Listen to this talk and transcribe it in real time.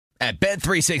At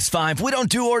Bet365, we don't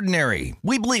do ordinary.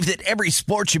 We believe that every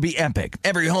sport should be epic.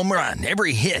 Every home run,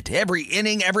 every hit, every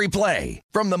inning, every play.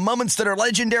 From the moments that are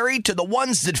legendary to the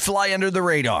ones that fly under the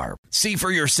radar. See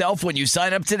for yourself when you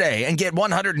sign up today and get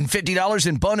 $150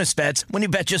 in bonus bets when you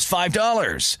bet just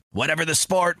 $5. Whatever the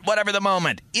sport, whatever the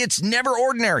moment, it's never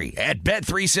ordinary at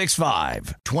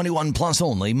Bet365. 21 plus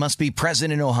only. Must be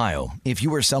present in Ohio. If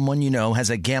you or someone you know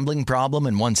has a gambling problem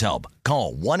and wants help,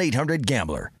 call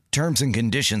 1-800-GAMBLER. Terms and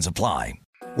conditions apply.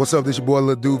 What's up, this your boy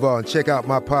Lil Duval, and check out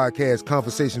my podcast,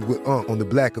 Conversations with Unc, on the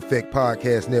Black Effect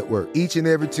Podcast Network. Each and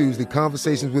every Tuesday,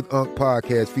 Conversations with Unc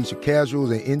podcast feature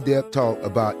casuals and in-depth talk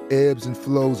about ebbs and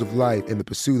flows of life and the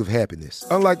pursuit of happiness.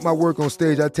 Unlike my work on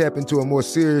stage, I tap into a more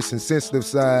serious and sensitive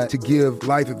side to give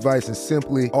life advice and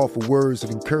simply offer words of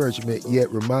encouragement, yet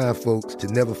remind folks to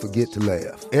never forget to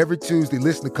laugh. Every Tuesday,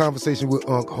 listen to Conversations with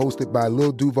Unc, hosted by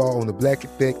Lil Duval on the Black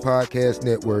Effect Podcast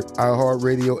Network,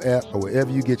 iHeartRadio app, or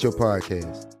wherever you get your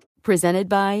podcasts. Presented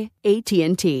by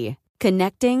AT&T.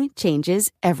 Connecting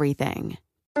changes everything.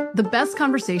 The best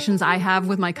conversations I have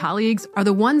with my colleagues are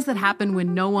the ones that happen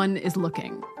when no one is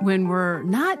looking, when we're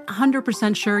not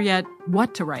 100% sure yet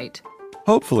what to write.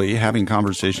 Hopefully, having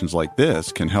conversations like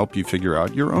this can help you figure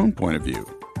out your own point of view.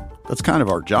 That's kind of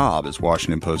our job as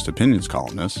Washington Post opinions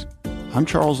columnists. I'm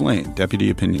Charles Lane, Deputy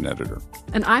Opinion Editor.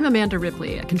 And I'm Amanda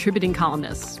Ripley, a contributing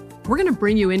columnist. We're going to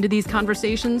bring you into these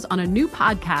conversations on a new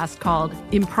podcast called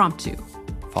Impromptu.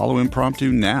 Follow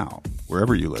Impromptu now,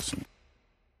 wherever you listen.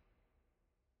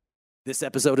 This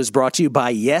episode is brought to you by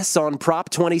Yes on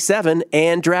Prop 27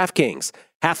 and DraftKings.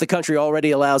 Half the country already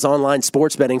allows online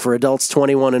sports betting for adults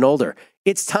 21 and older.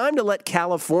 It's time to let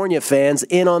California fans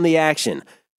in on the action.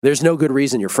 There's no good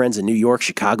reason your friends in New York,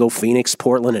 Chicago, Phoenix,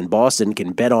 Portland, and Boston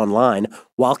can bet online,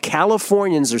 while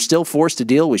Californians are still forced to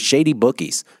deal with shady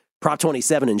bookies. Prop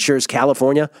 27 ensures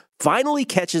California finally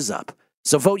catches up.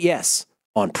 So vote yes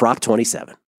on Prop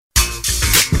 27.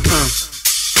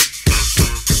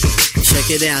 Check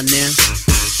it out now.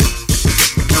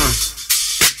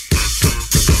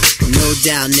 No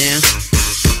doubt now.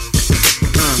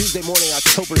 Tuesday morning,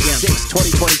 October 6,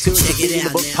 2022. It's the Beating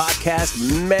the Book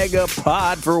Podcast Mega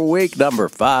Pod for week number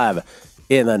 5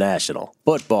 in the National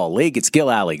Football League. It's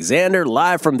Gil Alexander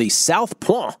live from the South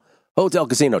Point Hotel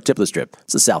Casino, tip of the strip.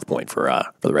 It's the South Point for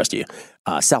the rest of you.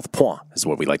 South Point is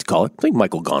what we like to call it. I think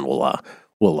Michael Gunn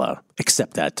will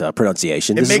accept that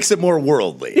pronunciation. It makes it more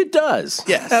worldly. It does.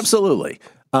 Yes. Absolutely.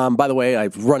 By the way,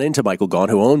 I've run into Michael Gaughan,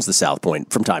 who owns the South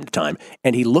Point, from time to time,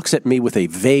 and he looks at me with a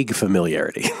vague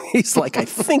familiarity. He's like, I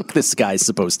think this guy's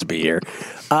supposed to be here.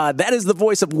 That is the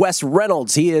voice of Wes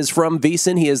Reynolds. He is from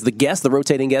VSiN. He is the guest, the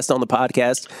rotating guest on the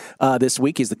podcast this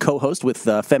week. He's the co-host with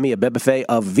Femi Abebefe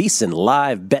of VSiN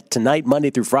Live Bet Tonight, Monday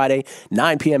through Friday,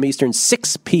 9 p.m. Eastern,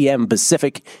 6 p.m.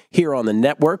 Pacific, here on the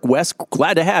network. Wes,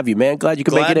 glad to have you, man. Glad you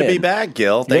could make it in. Glad to be back,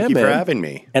 Gil. Thank you for having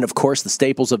me. And, of course, the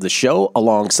staples of the show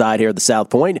alongside here at the South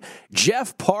Point.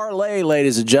 Jeff Parlay,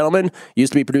 ladies and gentlemen,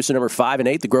 used to be producer number 5 and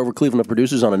 8, the Grover Cleveland of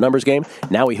producers on A Numbers Game.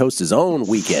 Now he hosts his own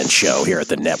weekend show here at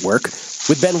the network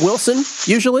with Ben Wilson,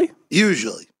 usually?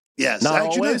 Usually, yes. Not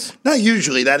always? Not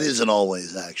usually. That isn't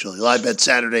always, actually. Live Bet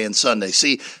Saturday and Sunday.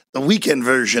 See, the weekend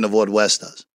version of what Wes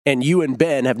does. And you and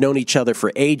Ben have known each other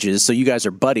for ages, so you guys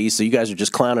are buddies, so you guys are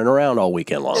just clowning around all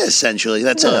weekend long. Essentially.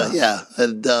 That's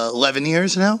 11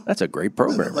 years now. That's a great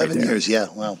program 11 right there. years, yeah.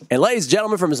 Wow. And ladies and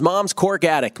gentlemen, from his mom's cork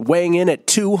attic, weighing in at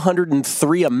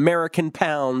 203 American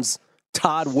pounds,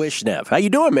 Todd Wishnev. How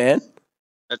you doing, man?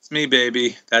 That's me,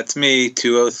 baby. That's me.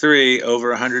 203, over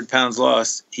 100 pounds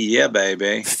lost. Yeah,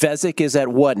 baby. Fezzik is at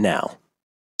what now?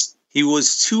 He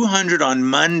was 200 on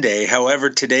Monday. However,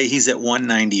 today he's at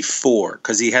 194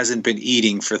 because he hasn't been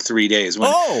eating for 3 days. When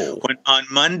on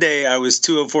Monday I was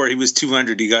 204, he was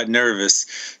 200. He got nervous,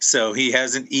 so he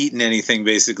hasn't eaten anything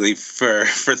basically for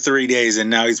 3 days, and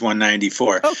now he's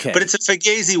 194. Okay, but it's a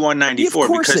Fugazi 194. Of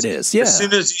course because it is. Yeah. As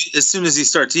soon as he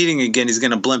starts eating again, he's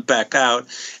going to blimp back out,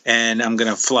 and I'm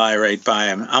going to fly right by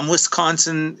him. I'm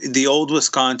Wisconsin, the old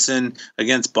Wisconsin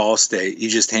against Ball State. You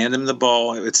just hand him the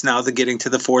ball. It's now the getting to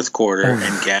the fourth quarter,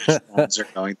 and gash runs are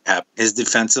going to happen. His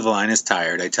defensive line is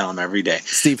tired. I tell him every day.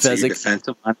 Steve Fezzik.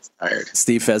 Defensive line is tired.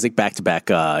 Steve Fezzik, back-to-back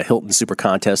Hilton Super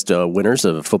Contest winners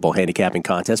of a football handicapping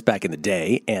contest back in the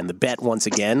day. And the bet, once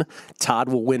again, Todd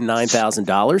will win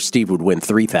 $9,000. Steve would win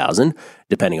 $3,000,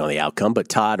 depending on the outcome. But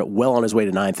Todd, well on his way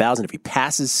to $9,000. If he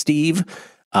passes Steve,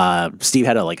 Steve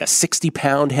had a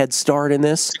 60-pound head start in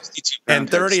this. 62 and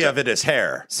 30 of it is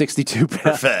hair. 62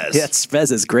 pounds. Fez. Yes, Fez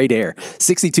has great hair.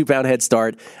 62-pound head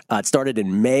start. It started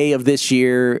in May of this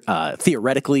year.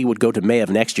 Theoretically, would go to May of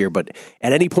next year. But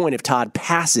at any point, if Todd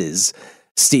passes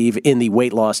Steve in the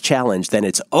weight loss challenge, then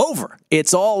it's over.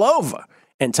 It's all over.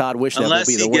 And Todd Wishnet unless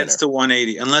will be the he winner. gets to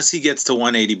 180. Unless he gets to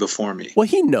 180 before me. Well,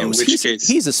 he knows. In which case,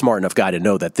 he's a smart enough guy to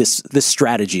know that this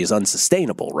strategy is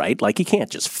unsustainable, right? Like, he can't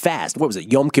just fast. What was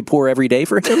it, Yom Kippur every day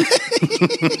for him?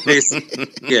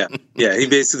 yeah. He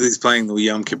basically is playing the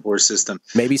Yom Kippur system.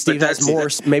 Maybe Steve has more.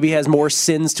 Maybe he has more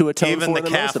sins to atone Even for. the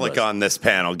Catholic on this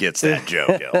panel gets that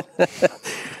joke, Gil.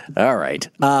 All right.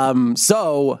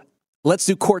 So let's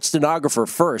do court stenographer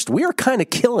first. We are kind of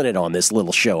killing it on this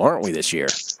little show, aren't we, this year?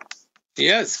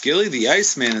 Yes, Gilly the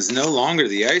Iceman is no longer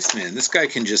the Iceman. This guy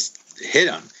can just hit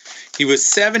him. He was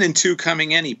 7-2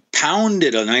 coming in. He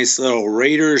pounded a nice little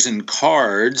Raiders and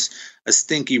Cards, a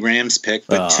stinky Rams pick,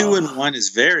 but 2-1 is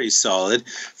very solid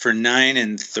for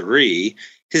 9-3.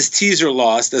 His teaser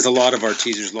lost, as a lot of our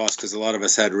teasers lost, because a lot of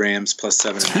us had Rams plus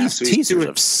 7.5. So teasers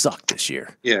have sucked this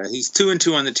year. Yeah, he's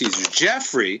 2-2 on the teasers.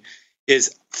 Jeffrey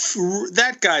is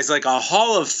that guy's like a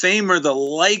Hall of Famer, the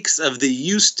likes of the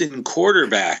Houston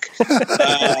quarterback.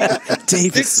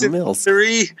 Davis Mills.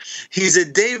 He's a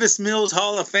Davis Mills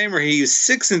Hall of Famer. He's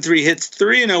 6-3, hits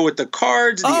 3-0 with the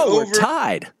Cards. We're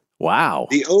tied. Wow.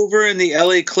 The over in the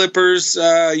LA Clippers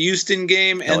Houston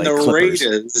game and the Clippers.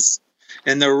 Raiders.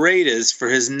 And the Raiders for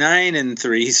his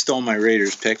 9-3. He stole my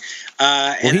Raiders pick.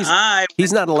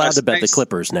 He's not allowed to bet the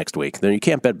Clippers next week. You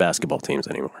can't bet basketball teams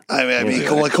anymore. I mean,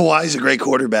 Kawhi's a great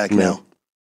quarterback now.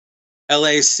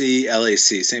 LAC,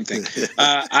 same thing.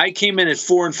 I came in at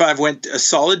 4-5, went a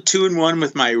solid 2-1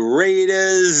 with my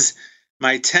Raiders,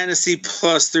 my Tennessee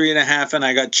plus 3.5, and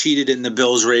I got cheated in the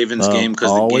Bills-Ravens game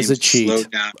because the game slowed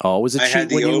down. Always a cheat. I had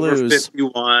the when you over lose.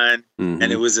 51, and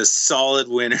it was a solid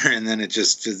winner, and then it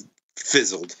just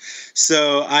fizzled.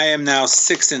 So I am now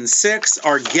 6-6.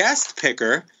 Our guest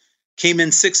picker came in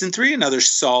 6-3, another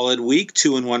solid week.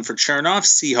 2-1 for Chernoff.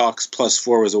 Seahawks plus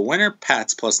 4 was a winner.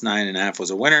 Pats plus 9.5 was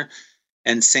a winner,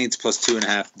 and Saints plus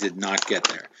 2.5 did not get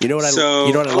there. You know what I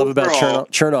love about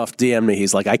Chernoff? DM'd me.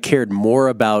 He's like, I cared more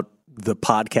about the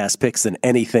podcast picks than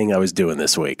anything I was doing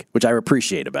this week, which I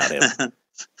appreciate about him.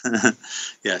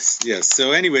 Yes.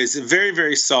 So anyways, very,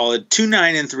 very solid. 2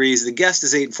 9-3s. The guest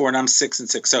is 8-4, and I'm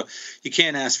 6-6. So you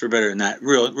can't ask for better than that.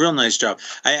 Real nice job.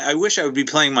 I wish I would be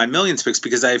playing my millions picks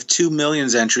because I have 2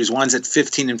 millions entries. One's at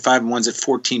 15-5 and one's at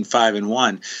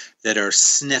 14-5-1 that are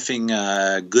sniffing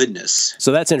goodness.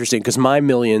 So that's interesting because my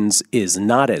millions is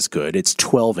not as good. It's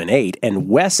 12-8. And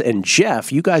Wes and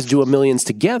Jeff, you guys do a millions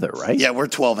together, right? Yeah, we're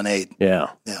 12-8.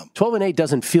 Yeah. 12-8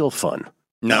 doesn't feel fun.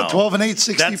 No, 12-8,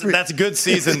 60. That's a good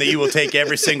season that you will take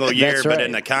every single year. That's but right.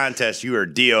 in the contest, you are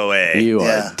DOA. You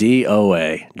are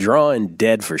DOA, drawing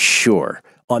dead for sure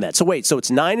on that. So wait, so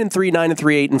it's 9-3,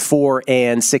 9-3, 8-4,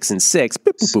 and 6-6.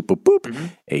 Boop, boop, boop, boop,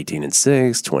 boop.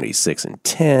 18-6,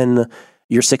 26-10.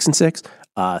 You're 6-6.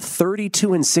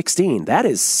 32-16. That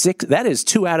is 6. That is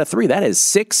 2 out of 3. That is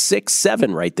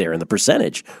 6-6-7 right there in the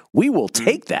percentage. We will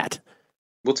take that.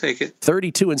 We'll take it.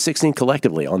 32-16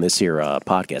 collectively on this here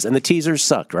podcast. And the teasers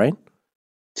sucked, right?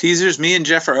 Teasers, me and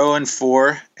Jeff are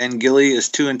 0-4, and Gilly is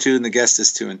 2-2, and the guest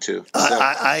is 2-2. So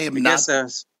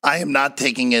I am not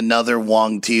taking another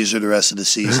Wong teaser the rest of the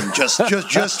season.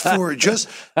 Just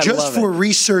for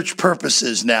research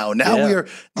purposes now.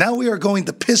 We are going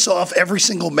to piss off every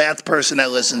single math person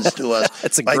that listens to us.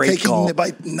 That's a great call.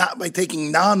 By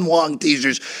taking non-Wong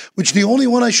teasers, which the only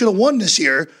one I should have won this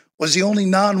year was the only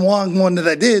non-Wong one that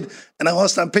I did, and I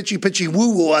lost on pitchy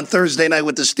woo-woo on Thursday night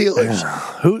with the Steelers.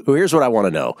 Here's what I want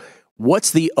to know.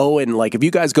 What's the 0 like if you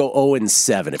guys go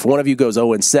 0-7, if one of you goes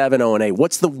 0-7, 0-8,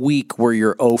 what's the week where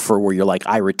you're 0 for where you're like,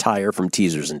 I retire from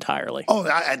teasers entirely? Oh,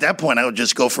 at that point, I would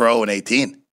just go for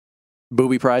 0-18.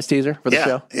 Booby prize teaser for the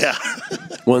show? Yeah.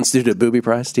 Well, let's do the booby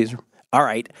prize teaser. All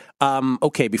right.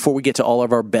 Okay, before we get to all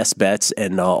of our best bets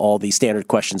and all the standard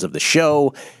questions of the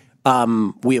show,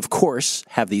 we, of course,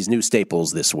 have these new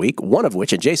staples this week, one of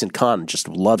which, and Jason Kahn just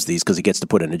loves these because he gets to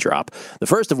put in a drop. The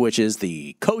first of which is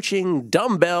the coaching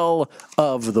dumbbell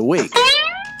of the week.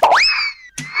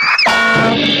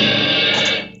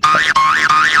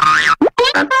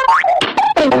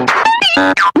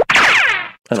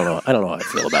 I don't know how I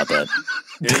feel about that.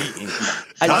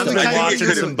 I've been watching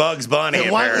some Bugs Bunny.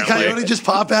 Apparently, Coyote just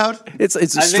pop out. It's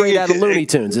straight out of Looney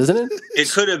Tunes, isn't it? It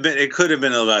could have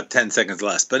been about 10 seconds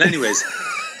less. But anyways,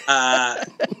 I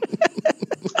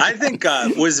think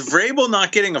was Vrabel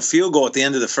not getting a field goal at the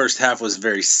end of the first half was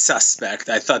very suspect.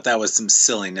 I thought that was some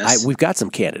silliness. We've got some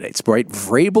candidates, right?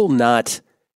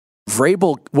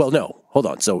 Well, no. Hold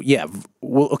on. So, yeah.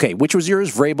 Well, okay. Which was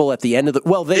yours? Vrabel at the end of the...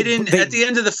 Well, they didn't... At the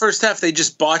end of the first half, they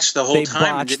just botched the whole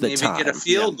time and didn't even get a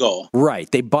field goal. Right.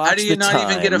 They botched the time. How do you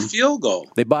not even get a field goal?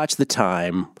 They botched the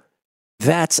time.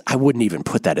 I wouldn't even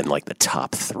put that in like the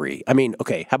top 3. I mean,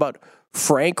 okay. How about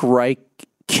Frank Reich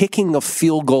kicking a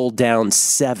field goal down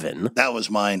 7. That was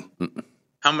mine.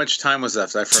 How much time was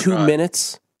left? I forgot. 2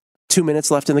 minutes. 2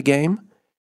 minutes left in the game.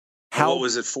 What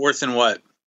was it? 4th and what?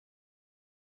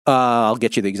 I'll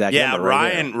get you the exact number.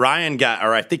 Ryan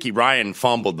Ryan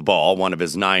fumbled the ball, one of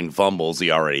his 9 fumbles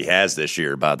he already has this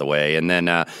year, by the way. And then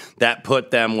that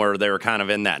put them where they were kind of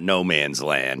in that no man's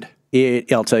land.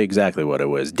 I'll tell you exactly what it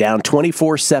was. Down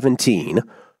 24-17,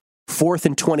 4th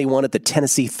and 21 at the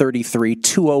Tennessee 33,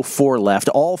 2:04 left,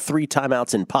 all 3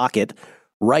 timeouts in pocket.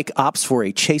 Reich opts for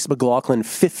a Chase McLaughlin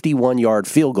 51-yard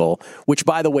field goal, which,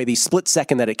 by the way, the split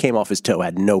second that it came off his toe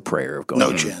had no prayer of going.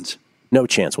 No chance. No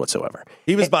chance whatsoever.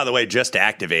 He was, by the way, just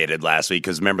activated last week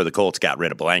because remember the Colts got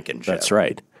rid of Blankenship. That's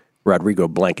right. Rodrigo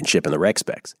Blankenship and the Rec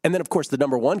Specs. And then, of course, the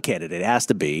number 1 candidate has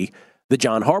to be the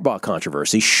John Harbaugh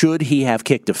controversy. Should he have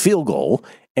kicked a field goal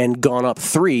and gone up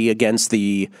 3 against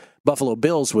the Buffalo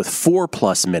Bills with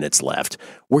 4+ minutes left?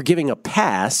 We're giving a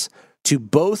pass to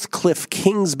both Cliff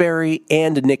Kingsbury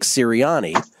and Nick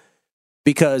Sirianni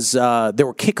because there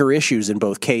were kicker issues in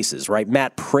both cases, right?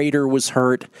 Matt Prater was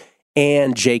hurt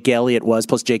and Jake Elliott was,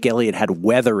 plus Jake Elliott had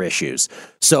weather issues.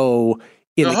 So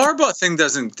the Harbaugh thing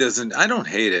doesn't, I don't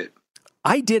hate it.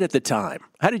 I did at the time.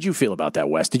 How did you feel about that,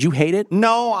 Wes? Did you hate it?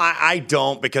 No, I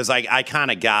don't, because I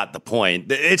kind of got the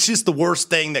point. It's just the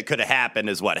worst thing that could have happened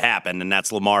is what happened, and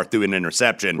that's Lamar threw an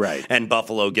interception, right, and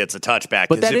Buffalo gets a touchback.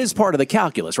 But that is part of the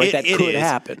calculus, right? That could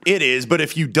happen. It is, but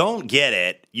if you don't get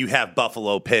it, you have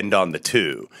Buffalo pinned on the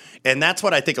 2. And that's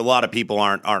what I think a lot of people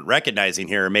aren't recognizing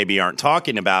here, or maybe aren't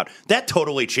talking about. That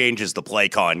totally changes the play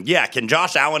calling. Yeah, can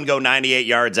Josh Allen go 98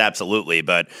 yards? Absolutely,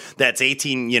 but that's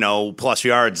 18, plus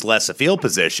yards less of field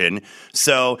position.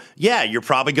 So, yeah, you're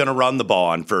probably going to run the ball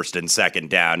on 1st and 2nd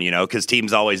down, because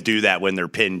teams always do that when they're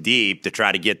pinned deep to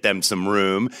try to get them some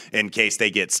room in case they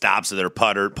get stopped so their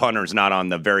punter's not on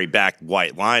the very back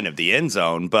white line of the end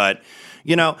zone. But,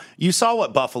 you saw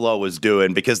what Buffalo was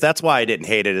doing, because that's why I didn't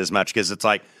hate it as much, because it's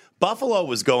like Buffalo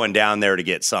was going down there to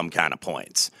get some kind of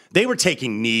points. They were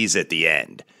taking knees at the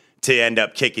end to end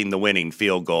up kicking the winning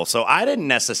field goal. So I didn't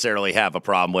necessily have a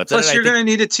problem with it. Plus, you're going to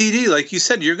need a TD. Like you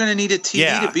said, you're going to need a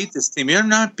TD to beat this team. You're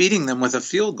not beating them with a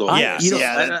field goal. We're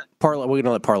going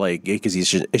to let Parlay, because he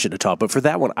should have talked. But for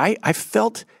that one, I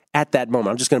felt at that moment,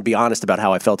 I'm just going to be honest about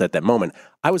how I felt at that moment.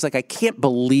 I was like, I can't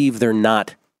believe they're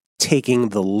not taking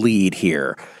the lead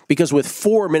here. Because with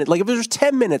 4 minutes, like if there's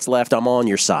 10 minutes left, I'm on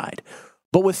your side.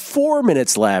 But with 4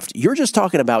 minutes left, you're just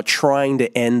talking about trying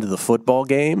to end the football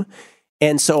game.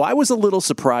 And so I was a little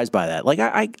surprised by that. Like,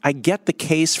 I get the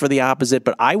case for the opposite,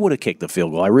 but I would have kicked the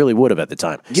field goal. I really would have at the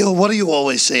time. Gil, what do you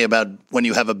always say about when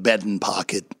you have a bet in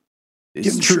pocket?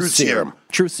 It's truth serum.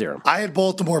 Truth serum. I had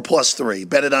Baltimore +3,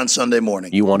 bet it on Sunday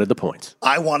morning. You wanted the points.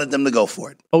 I wanted them to go for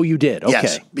it. Oh, you did? Okay.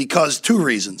 Yes, because 2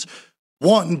 reasons.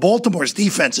 One, Baltimore's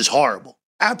defense is horrible.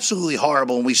 Absolutely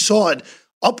horrible. And we saw it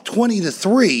up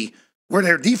 20-3, where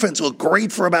their defense looked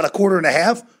great for about a quarter and a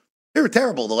half. They were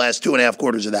terrible the last 2.5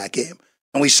 quarters of that game.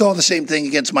 And we saw the same thing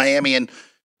against Miami. And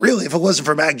really, if it wasn't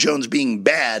for Mac Jones being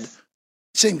bad,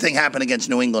 same thing happened against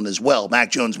New England as well.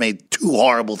 Mac Jones made 2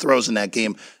 horrible throws in that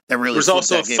game. That really there was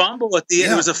also a fumble at the end.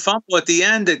 There was a fumble at the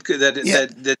end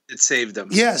that saved them.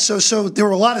 Yeah, so there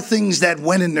were a lot of things that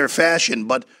went in their fashion,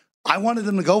 but I wanted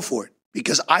them to go for it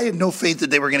because I had no faith that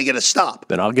they were going to get a stop.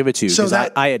 Then I'll give it to you because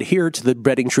I adhere to the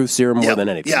betting truth serum more than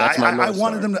anything. Yeah, that's my I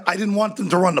wanted them. I didn't want them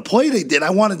to run the play they did.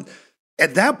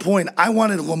 At that point, I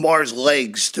wanted Lamar's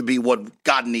legs to be what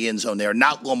got in the end zone there,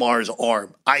 not Lamar's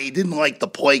arm. I didn't like the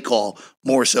play call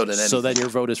more so than anything. So then your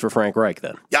vote is for Frank Reich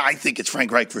then? Yeah, I think it's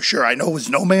Frank Reich for sure. I know it was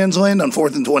no man's land on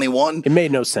 4th and 21. It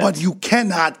made no sense. But you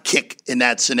cannot kick in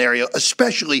that scenario,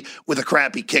 especially with a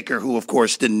crappy kicker who, of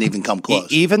course, didn't even come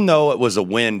close. Even though it was a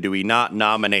win, do we not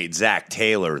nominate Zach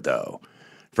Taylor, though?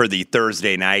 For the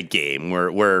Thursday night game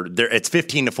where it's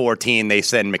 15-14, they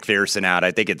send McPherson out.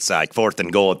 I think it's like 4th and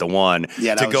goal at the 1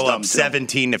 to go up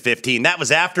 17-15. That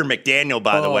was after McDaniel,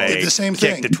 by the way, did the same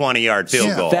kicked thing. the 20-yard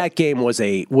field goal. That game was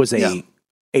a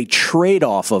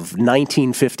trade-off of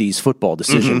 1950s football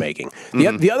decision making.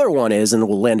 The other one is, and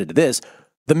we'll land into this,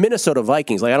 the Minnesota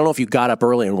Vikings. Like I don't know if you got up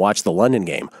early and watched the London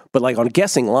game, but like on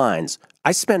guessing lines,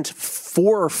 I spent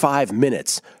 4 or 5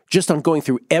 minutes just on going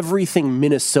through everything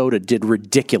Minnesota did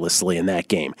ridiculously in that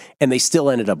game, and they still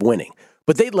ended up winning.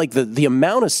 But they like the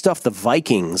amount of stuff the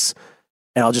Vikings,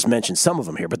 and I'll just mention some of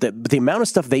them here, but the amount of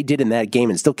stuff they did in that game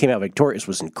and still came out victorious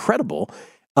was incredible.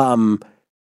 But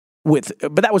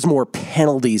that was more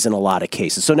penalties in a lot of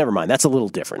cases. So never mind, that's a little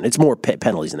different. It's more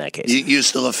penalties in that case. You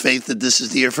still have faith that this is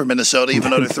the year for Minnesota,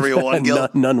 even though they're 3-1, Gil?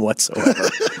 None whatsoever.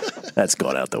 That's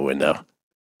gone out the window.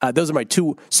 Those are my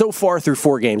 2, so far through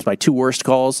 4 games, my 2 worst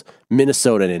calls,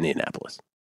 Minnesota and Indianapolis.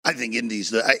 I think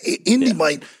Indy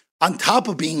might, on top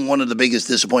of being one of the biggest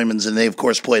disappointments, and they, of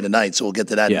course, play tonight, so we'll get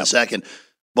to that in a second,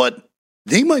 but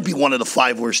they might be one of the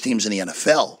 5 worst teams in the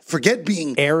NFL. Forget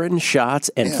being... Aaron Schatz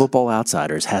and Football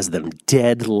Outsiders has them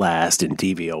dead last in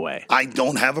DVOA. I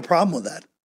don't have a problem with that.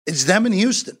 It's them in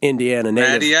Houston. Indiana native.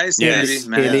 Matty Ice,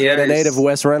 baby. Indiana native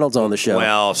Wes Reynolds on the show.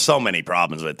 Well, so many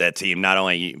problems with that team. Not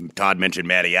only, Todd mentioned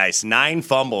Matty Ice, 9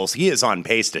 fumbles. He is on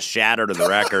pace to shatter the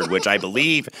record, which I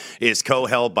believe is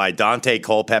co-held by Dante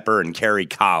Culpepper and Kerry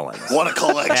Collins. What a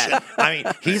collection.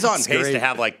 He's on pace to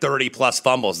have like 30-plus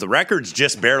fumbles. The record's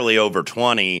just barely over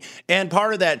 20. And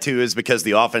part of that, too, is because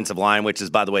the offensive line, which is,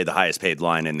 by the way, the highest-paid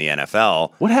line in the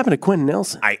NFL. What happened to Quentin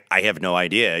Nelson? I have no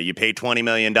idea. You pay $20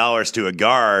 million to a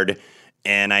guard,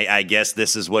 and I guess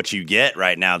this is what you get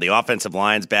right now. The offensive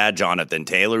line's bad. Jonathan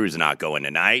Taylor, who's not going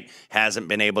tonight, hasn't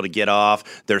been able to get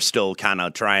off. They're still kind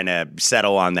of trying to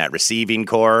settle on that receiving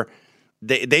core.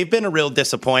 They've been a real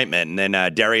disappointment. And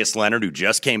then Darius Leonard, who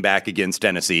just came back against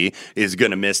Tennessee, is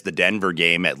going to miss the Denver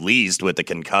game at least with the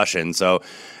concussion. So,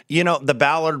 the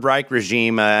Ballard-Reich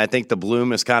regime, I think the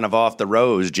bloom is kind of off the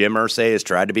rose. Jim Irsay has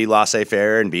tried to be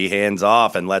laissez-faire and be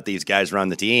hands-off and let these guys run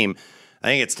the team. I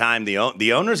think it's time the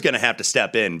owner's going to have to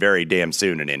step in very damn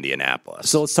soon in Indianapolis.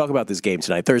 So let's talk about this game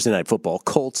tonight, Thursday Night Football,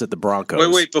 Colts at the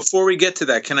Broncos. Wait, before we get to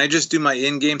that, can I just do my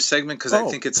in-game segment? Because I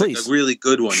think it's a really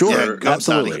good one. Sure,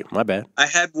 absolutely. My bad. I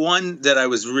had one that I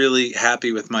was really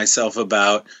happy with myself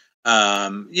about.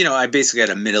 I basically had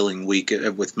a middling week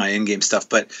with my in-game stuff,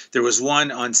 but there was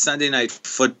one on Sunday Night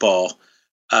Football.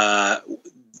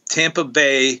 Tampa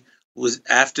Bay was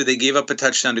after they gave up a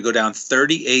touchdown to go down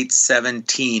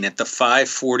 38-17 at the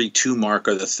 5:42 mark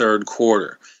of the third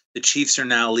quarter. The Chiefs are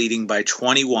now leading by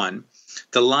 21.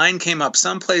 The line came up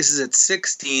some places at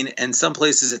 16 and some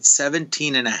places at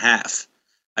 17.5.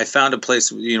 I found a place,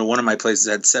 one of my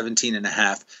places had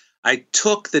 17.5. I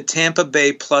took the Tampa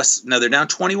Bay they're down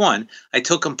 21. I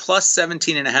took them plus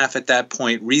 17.5 at that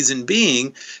point. Reason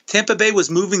being, Tampa Bay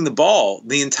was moving the ball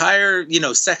the entire,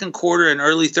 second quarter and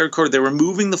early third quarter. They were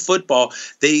moving the football.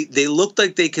 They looked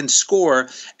like they can score,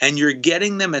 and you're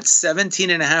getting them at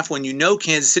 17.5 when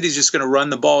Kansas City's just going to run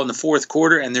the ball in the fourth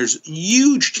quarter, and there's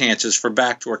huge chances for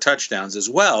backdoor touchdowns as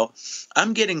well.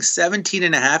 I'm getting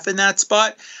 17.5 in that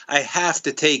spot. I have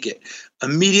to take it.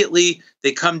 Immediately,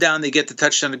 they come down, they get the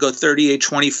touchdown to go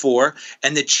 38-24,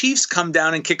 and the Chiefs come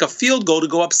down and kick a field goal to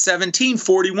go up 17,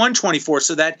 41-24.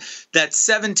 So that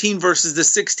 17 versus the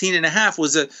 16.5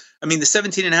 was the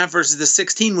 17.5 versus the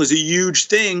 16 was a huge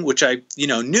thing, which I,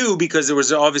 knew because there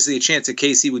was obviously a chance that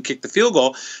KC would kick the field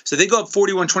goal. So they go up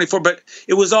 41-24, but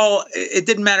it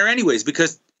didn't matter anyways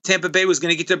because Tampa Bay was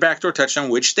going to get their backdoor touchdown,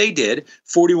 which they did,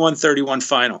 41-31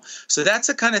 final. So that's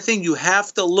the kind of thing you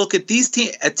have to look at.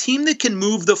 A team that can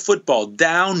move the football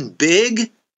down big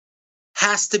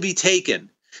has to be taken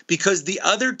because the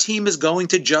other team is going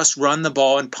to just run the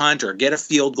ball and punt or get a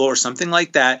field goal or something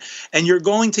like that, and you're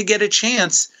going to get a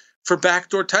chance for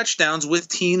backdoor touchdowns with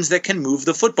teams that can move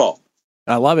the football.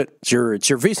 I love it. It's your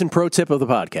VSiN pro tip of the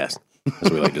podcast.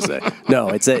 As we like to say. No,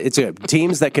 it's a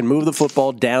teams that can move the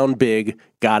football down big.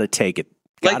 Got to take it.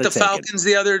 Like the Falcons,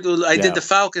 I did the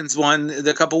Falcons one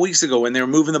a couple weeks ago when they were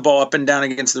moving the ball up and down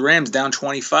against the Rams, down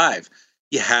 25.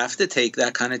 You have to take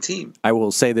that kind of team. I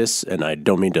will say this, and I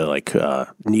don't mean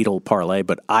to needle parlay,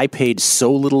 but I paid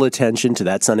so little attention to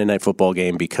that Sunday Night Football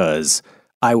game because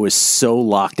I was so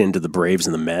locked into the Braves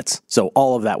and the Mets. So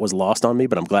all of that was lost on me.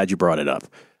 But I'm glad you brought it up.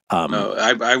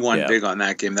 I won big on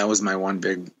that game. That was my one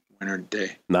big winner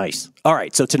day. Nice. All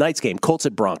right, so tonight's game, Colts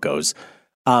at Broncos.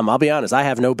 I'll be honest, I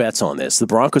have no bets on this. The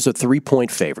Broncos are 3-point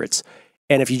favorites.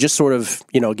 And if you just sort of,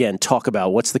 again, talk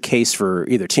about what's the case for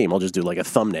either team, I'll just do like a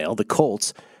thumbnail. The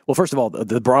Colts, well, first of all,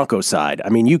 the Broncos side,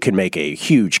 you can make a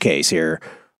huge case here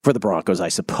for the Broncos, I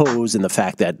suppose, in the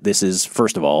fact that this is,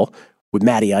 first of all, with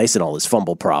Matty Ice and all his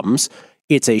fumble problems,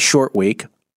 it's a short week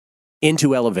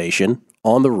into elevation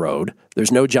on the road.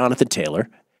 There's no Jonathan Taylor.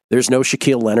 There's no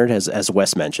Shaquille Leonard, as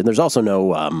Wes mentioned. There's also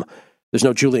no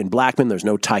Julian Blackmon. There's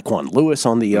no Tyquan Lewis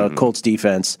on the Colts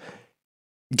defense.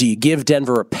 Do you give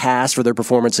Denver a pass for their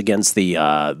performance against the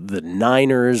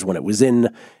Niners when it was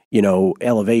in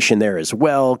elevation there as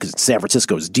well? Because San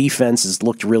Francisco's defense has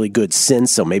looked really good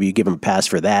since, so maybe you give them a pass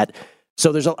for that.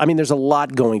 So there's a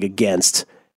lot going against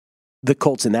the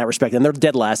Colts in that respect, and they're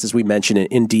dead last, as we mentioned,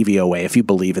 in DVOA, if you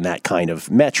believe in that kind of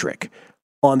metric.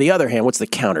 On the other hand, what's the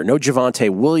counter? No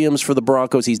Javonte Williams for the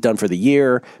Broncos. He's done for the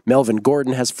year. Melvin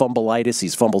Gordon has fumbleitis.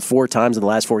 He's fumbled 4 times in the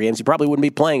last 4 games. He probably wouldn't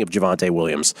be playing if Javonte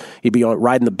Williams. He'd be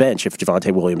riding the bench if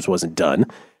Javonte Williams wasn't done.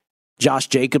 Josh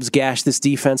Jacobs gashed this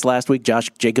defense last week. Josh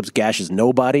Jacobs gashes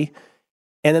nobody.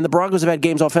 And then the Broncos have had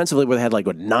games offensively where they had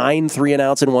 9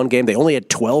 3-and-outs in one game. They only had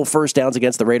 12 first downs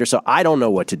against the Raiders. So I don't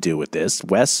know what to do with this.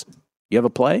 Wes, you have a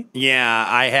play? Yeah,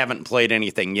 I haven't played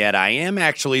anything yet. I am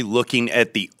actually looking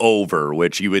at the over,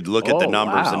 which you would look at the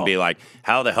numbers and be like,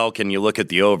 how the hell can you look at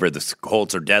the over? The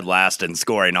Colts are dead last in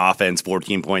scoring offense,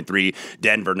 14.3.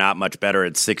 Denver not much better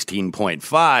at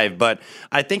 16.5. But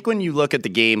I think when you look at the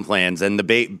game plans and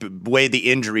the way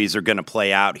the injuries are going to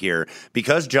play out here,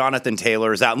 because Jonathan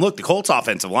Taylor is out, and look, the Colts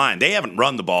offensive line, they haven't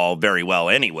run the ball very well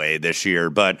anyway this year,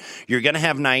 but you're going to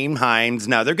have Nyheim Hines.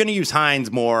 Now, they're going to use Hines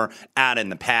more out in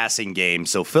the passing game.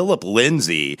 So Philip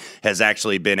Lindsay has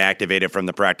actually been activated from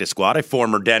the practice squad, a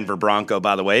former Denver Bronco,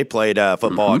 by the way, played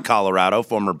football at Colorado,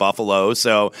 former Buffalo.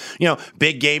 So,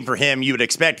 big game for him. You would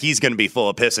expect he's going to be full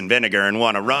of piss and vinegar and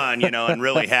want to run, and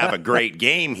really have a great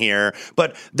game here.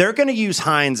 But they're going to use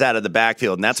Hines out of the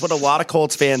backfield, and that's what a lot of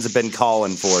Colts fans have been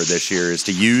calling for this year, is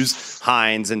to use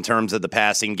Hines in terms of the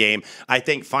passing game. I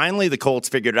think finally the Colts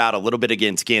figured out a little bit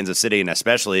against Kansas City and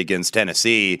especially against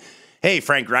Tennessee. Hey,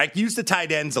 Frank Reich, use the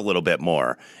tight ends a little bit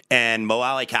more. And Mo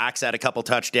Alley Cox had a couple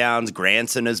touchdowns.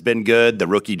 Granson has been good. The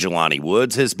rookie Jelani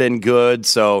Woods has been good.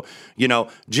 So,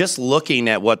 just looking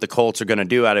at what the Colts are going to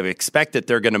do, I'd expect that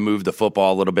they're going to move the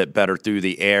football a little bit better through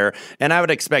the air. And I would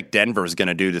expect Denver's going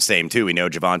to do the same, too. We know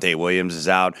Javonte Williams is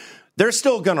out. They're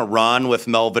still going to run with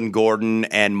Melvin Gordon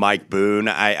and Mike Boone,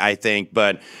 I think.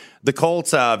 But the Colts,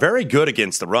 very good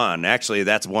against the run. Actually,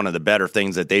 that's one of the better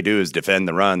things that they do is defend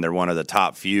the run. They're one of the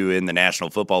top few in the National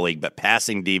Football League. But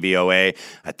passing DVOA,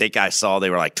 I think I saw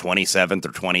they were 27th or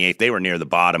 28th. They were near the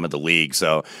bottom of the league.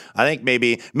 So I think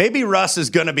maybe Russ is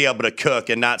going to be able to cook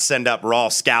and not send up raw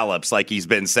scallops like he's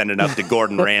been sending up to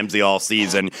Gordon Ramsay all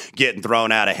season, getting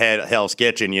thrown out of Hell's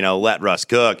Kitchen. Let Russ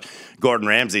cook. Gordon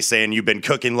Ramsay saying, "You've been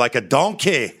cooking like a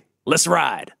donkey. Let's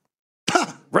ride.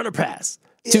 Run or pass."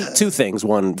 Yeah. Two things.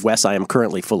 One, Wes, I am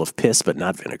currently full of piss, but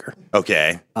not vinegar.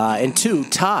 Okay. And two,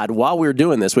 Todd, while we were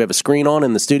doing this, we have a screen on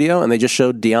in the studio, and they just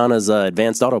showed Deanna's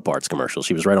Advanced Auto Parts commercial.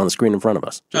 She was right on the screen in front of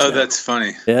us. That's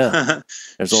funny. Yeah.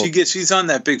 She's on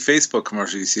that big Facebook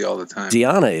commercial you see all the time.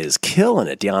 Deanna is killing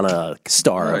it. Deanna,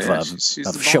 star of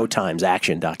Showtime's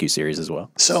action docuseries as well.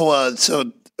 So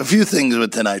a few things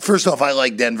with tonight. First off, I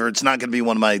like Denver. It's not going to be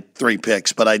one of my 3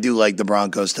 picks, but I do like the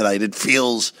Broncos tonight. It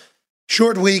feels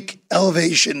short week,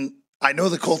 elevation. I know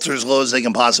the Colts are as low as they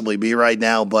can possibly be right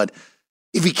now, but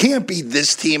if you can't beat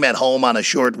this team at home on a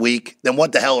short week, then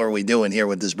what the hell are we doing here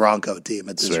with this Bronco team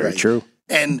at this rate? Very true.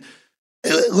 And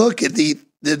look at the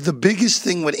biggest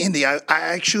thing with Indy. I'm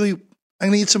going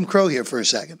to eat some crow here for a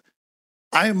second.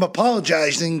 I am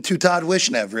apologizing to Todd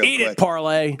Wishnev real quick. Eat it,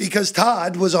 parlay. Because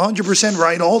Todd was 100%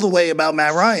 right all the way about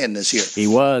Matt Ryan this year. He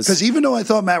was. Because even though I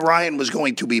thought Matt Ryan was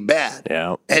going to be bad,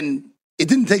 and it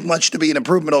didn't take much to be an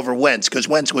improvement over Wentz, because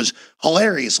Wentz was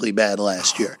hilariously bad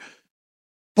last year.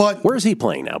 But where's he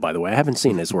playing now, by the way? I haven't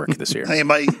seen his work this year. He's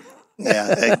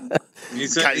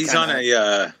on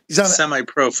a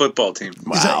semi-pro football team.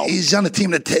 Wow. He's on a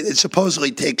team that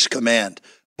supposedly takes command.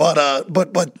 But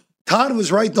Todd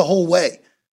was right the whole way.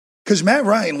 Because Matt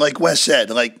Ryan, like Wes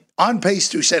said, on pace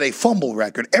to set a fumble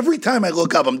record. Every time I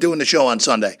look up, I'm doing the show on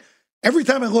Sunday. Every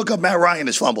time I look up, Matt Ryan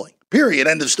is fumbling. Period.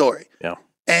 End of story. Yeah.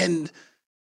 And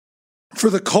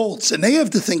for the Colts, and they have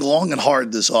to think long and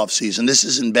hard this offseason. This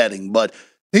isn't betting, but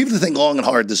they have to think long and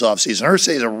hard this offseason.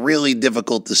 Irsay is a really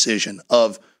difficult decision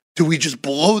of, do we just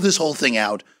blow this whole thing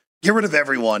out, get rid of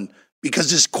everyone,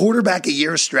 because this quarterback a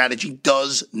year strategy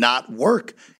does not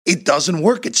work. It doesn't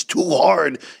work. It's too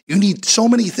hard. You need so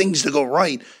many things to go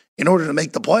right in order to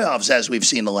make the playoffs, as we've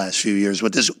seen the last few years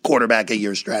with this quarterback a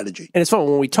year strategy. And it's fun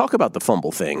when we talk about the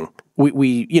fumble thing,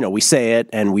 we say it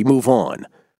and we move on.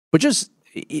 But it's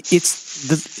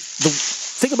the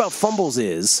thing about fumbles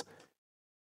is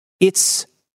it's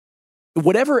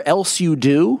whatever else you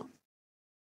do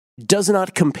does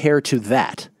not compare to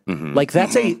that. Mm-hmm.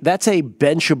 That's a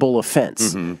benchable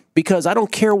offense, because I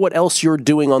don't care what else you're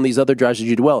doing on these other drives that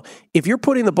you do well. If you're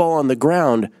putting the ball on the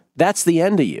ground, that's the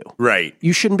end of you. Right.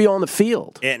 You shouldn't be on the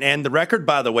field. And the record,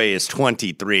 by the way, is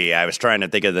 23. I was trying to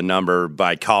think of the number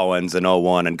by Collins in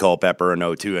 01 and Culpepper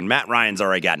in 02, and Matt Ryan's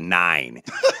already got 9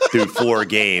 through 4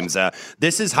 games.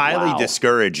 This is highly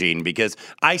discouraging, because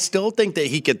I still think that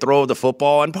he could throw the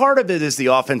football, and part of it is the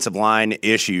offensive line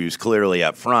issues clearly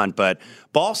up front, but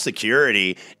ball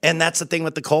security, and that's the thing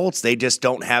with the Colts. They just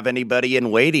don't have anybody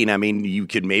in waiting. I mean, you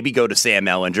could maybe go to Sam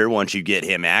Ehlinger once you get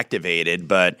him activated,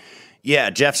 but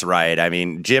Yeah, Jeff's right. I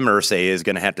mean, Jim Irsay is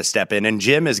going to have to step in. And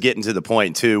Jim is getting to the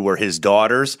point, too, where his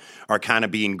daughters are kind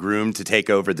of being groomed to take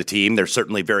over the team. They're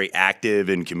certainly very active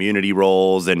in community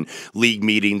roles and league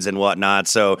meetings and whatnot.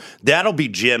 So that'll be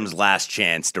Jim's last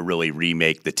chance to really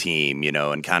remake the team,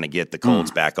 and kind of get the Colts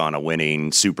back on a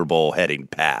winning Super Bowl heading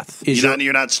path.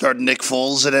 You're not starting Nick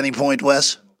Foles at any point,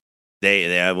 Wes? They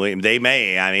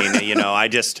may. I mean, I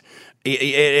just...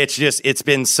 It's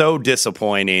been so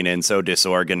disappointing and so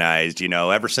disorganized,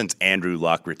 ever since Andrew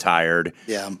Luck retired.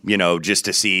 Yeah. Just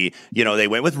to see, they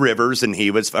went with Rivers or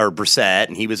Brissett,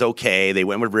 and he was okay. They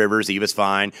went with Rivers. He was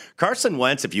fine. Carson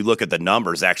Wentz, if you look at the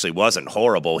numbers, actually wasn't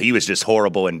horrible. He was just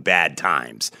horrible in bad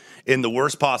times. In the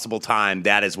worst possible time,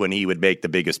 that is when he would make the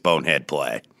biggest bonehead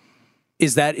play.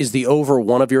 Is the over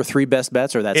one of your 3 best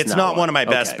bets, or that's it's not one of my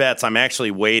best bets? I'm actually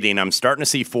waiting. I'm starting to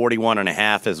see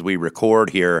 41.5 as we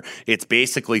record here. It's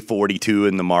basically 42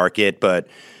 in the market, but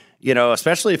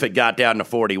especially if it got down to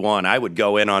 41, I would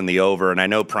go in on the over. And I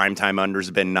know primetime under's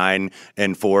been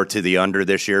 9-4 to the under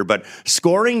this year, but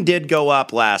scoring did go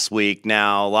up last week.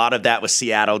 Now, a lot of that was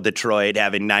Seattle, Detroit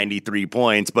having 93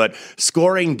 points, but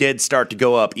scoring did start to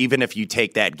go up even if you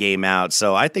take that game out.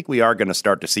 So I think we are going to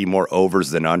start to see more overs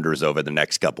than unders over the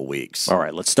next couple weeks. All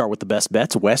right, let's start with the best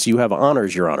bets. Wes, you have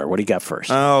honors, Your Honor. What do you got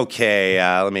first? Okay,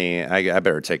 I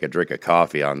better take a drink of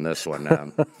coffee on this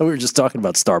one. We were just talking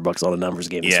about Starbucks on a numbers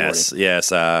game this morning. Yes.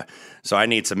 So I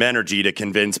need some energy to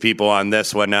convince people on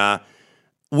this one.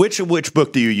 Which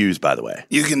book do you use, by the way?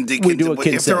 You can do a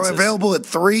consensus. If they're available at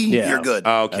 3, you're good.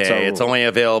 Okay, it's only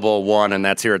available 1, and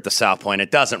that's here at the South Point.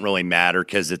 It doesn't really matter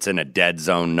because it's in a dead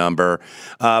zone number.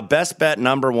 Best bet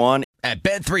number 1. At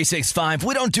Bet365,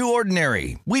 we don't do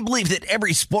ordinary. We believe that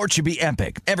every sport should be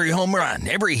epic. Every home run,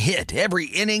 every hit, every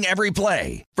inning, every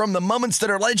play. From the moments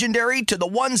that are legendary to the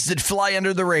ones that fly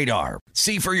under the radar.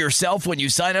 See for yourself when you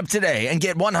sign up today and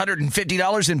get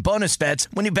 $150 in bonus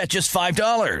bets when you bet just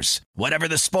 $5. Whatever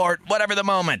the sport, whatever the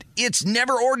moment, it's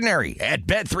never ordinary at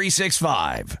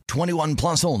Bet365. 21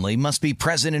 plus only. Must be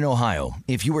present in Ohio.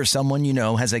 If you or someone you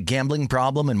know has a gambling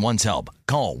problem and wants help,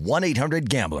 call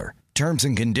 1-800-GAMBLER. Terms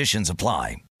and conditions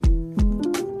apply.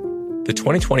 The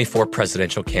 2024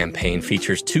 presidential campaign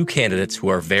features 2 candidates who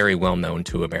are very well known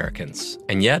to Americans.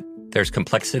 And yet, there's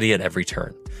complexity at every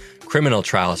turn. Criminal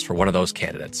trials for one of those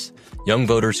candidates. Young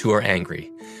voters who are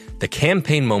angry. The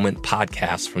Campaign Moment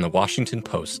podcast from the Washington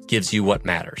Post gives you what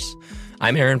matters.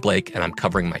 I'm Aaron Blake, and I'm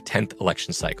covering my 10th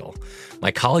election cycle.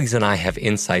 My colleagues and I have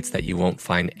insights that you won't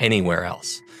find anywhere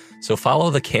else. So follow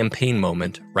The Campaign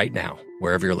Moment right now,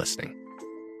 wherever you're listening.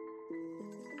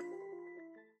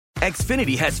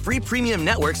 Xfinity has free premium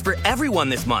networks for everyone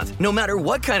this month, no matter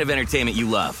what kind of entertainment you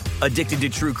love. Addicted to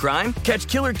true crime? Catch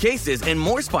killer cases and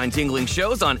more spine-tingling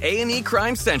shows on A&E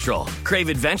Crime Central. Crave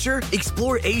adventure?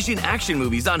 Explore Asian action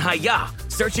movies on Hi-YAH.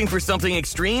 Searching for something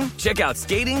extreme? Check out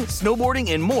skating,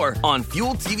 snowboarding, and more on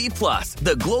Fuel TV Plus,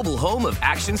 the global home of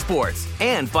action sports.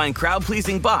 And find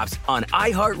crowd-pleasing bops on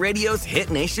iHeartRadio's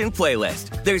Hit Nation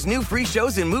playlist. There's new free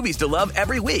shows and movies to love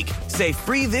every week. Say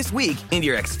free this week in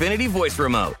your Xfinity voice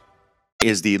remote.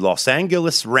 Is the Los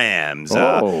Angeles Rams.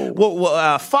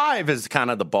 5 is kind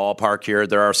of the ballpark here.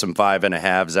 There are some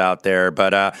 5.5s out there.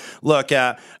 But look,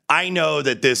 I know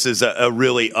that this is a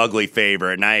really ugly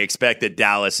favorite, and I expect that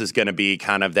Dallas is going to be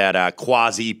kind of that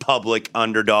quasi-public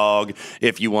underdog,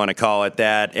 if you want to call it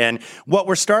that. And what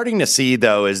we're starting to see,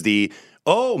 though, is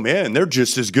oh, man, they're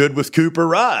just as good with Cooper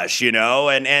Rush, and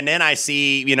then I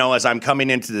see, as I'm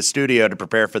coming into the studio to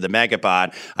prepare for the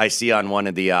Megapod, I see on one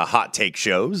of the hot take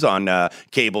shows on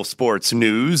cable sports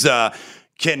news,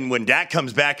 when Dak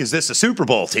comes back, is this a Super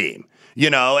Bowl team?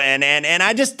 And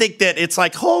I just think that it's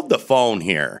like, hold the phone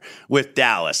here with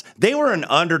Dallas. They were an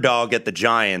underdog at the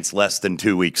Giants less than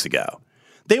 2 weeks ago.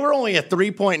 They were only a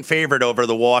 3-point favorite over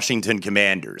the Washington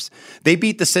Commanders. They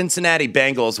beat the Cincinnati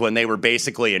Bengals when they were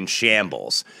basically in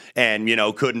shambles and,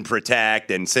 couldn't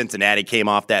protect, and Cincinnati came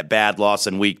off that bad loss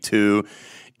in week 2.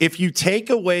 If you take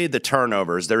away the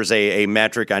turnovers, there's a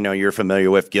metric I know you're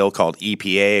familiar with, Gil, called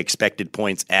EPA, expected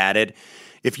points added.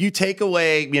 If you take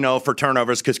away, for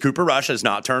turnovers, because Cooper Rush has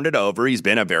not turned it over, he's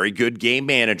been a very good game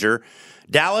manager.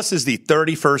 Dallas is the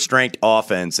 31st ranked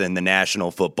offense in the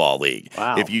National Football League.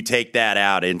 Wow. If you take that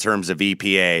out in terms of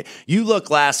EPA, you look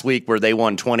last week where they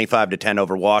won 25-10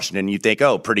 over Washington, you think,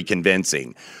 oh, pretty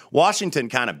convincing. Washington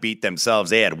kind of beat themselves.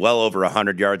 They had well over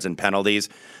 100 yards in penalties.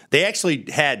 They actually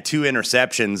had 2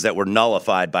 interceptions that were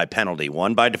nullified by penalty,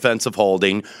 one by defensive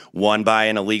holding, one by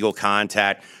an illegal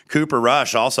contact. Cooper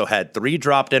Rush also had 3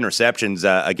 dropped interceptions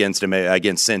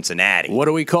against Cincinnati. What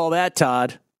do we call that,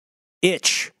 Todd?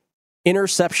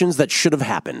 Interceptions that should have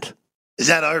happened. Is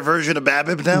that our version of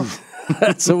BABIP now?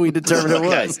 That's what we determined it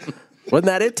was. Wasn't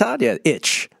that it, Todd? Yeah,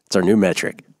 itch. It's our new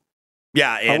metric.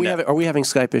 Yeah. And, are we having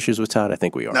Skype issues with Todd? I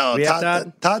think we are. No,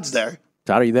 Todd's there.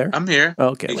 Todd, are you there? I'm here. Oh,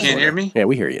 okay. You can't hear me? Yeah,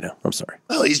 we hear you now. I'm sorry.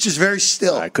 Oh, he's just very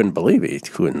still. I couldn't believe he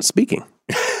wasn't speaking.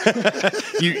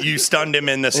 You stunned him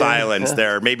in the silence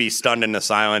there. Maybe stunned in the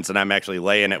silence, and I'm actually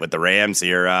laying it with the Rams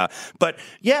here. But,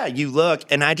 yeah, you look,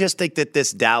 and I just think that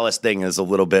this Dallas thing is a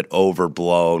little bit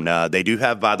overblown. They do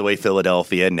have, by the way,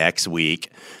 Philadelphia next week.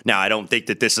 Now, I don't think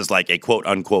that this is like a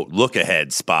quote-unquote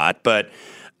look-ahead spot, but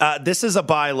this is a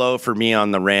buy low for me on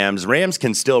the Rams. Rams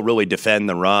can still really defend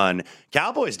the run.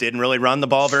 Cowboys didn't really run the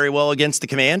ball very well against the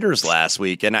Commanders last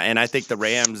week, and I think the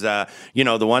Rams, the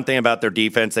one thing about their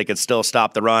defense, they could still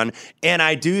stop the run. And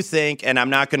I do think, and I'm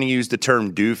not going to use the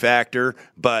term do factor,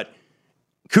 but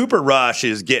Cooper Rush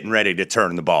is getting ready to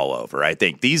turn the ball over. I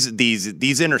think these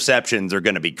interceptions are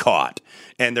going to be caught,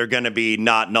 and they're going to be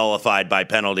not nullified by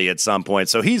penalty at some point.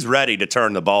 So he's ready to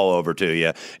turn the ball over to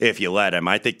you if you let him.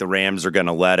 I think the Rams are going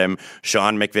to let him.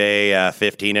 Sean McVay,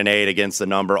 15-8 against the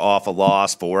number, off a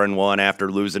loss, 4-1 after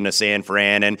losing to San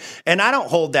Fran. And I don't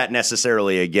hold that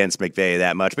necessarily against McVay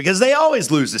that much because they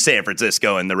always lose to San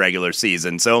Francisco in the regular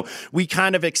season. So we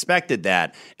kind of expected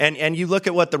that. And you look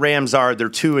at what the Rams are, they're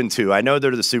 2-2. I know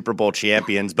they're the Super Bowl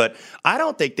champions, but I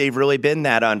don't think they've really been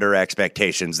that under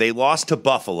expectations. They lost to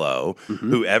Buffalo,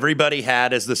 who everybody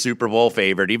had as the Super Bowl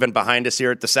favorite. Even behind us here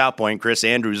at the South Point, Chris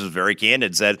Andrews was very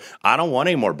candid, said, I don't want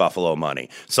any more Buffalo money.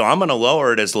 So I'm going to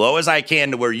lower it as low as I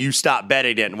can to where you stop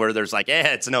betting it and where there's like,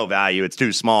 it's no value. It's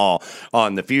too small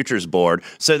on the futures board.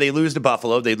 So they lose to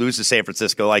Buffalo. They lose to San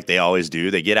Francisco like they always do.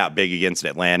 They get out big against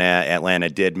Atlanta. Atlanta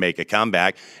did make a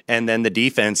comeback. And then the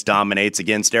defense dominates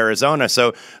against Arizona.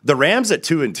 So the Rams at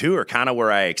 2-2 are kind of where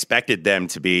I expected them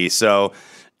to be. So,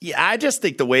 yeah, I just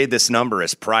think the way this number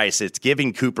is priced, it's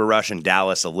giving Cooper Rush and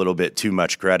Dallas a little bit too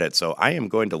much credit. So I am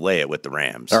going to lay it with the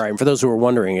Rams. All right, and for those who are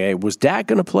wondering, was Dak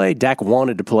going to play? Dak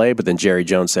wanted to play, but then Jerry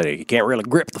Jones said he can't really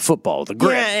grip the football, the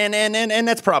grip. Yeah, and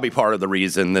that's probably part of the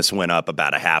reason this went up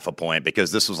about a half a point,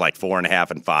 because this was like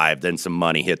 4.5 and 5. Then some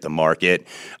money hit the market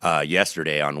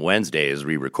yesterday on Wednesday as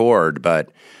we record.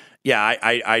 But, yeah,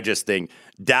 I just think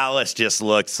Dallas just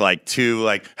looks like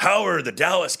how are the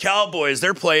Dallas Cowboys?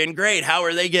 They're playing great. How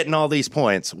are they getting all these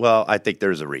points? Well, I think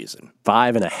there's a reason.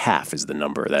 5.5 is the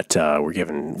number that we're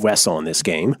giving Wes on this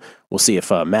game. We'll see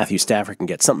if Matthew Stafford can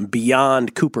get something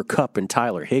beyond Cooper Kupp and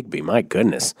Tyler Higbee. My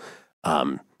goodness.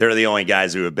 They're the only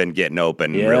guys who have been getting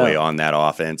open really on that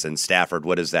offense. And Stafford,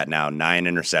 what is that now? 9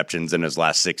 interceptions in his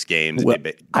last 6 games. Well,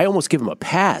 I almost give him a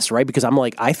pass, right? Because I'm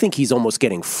like, I think he's almost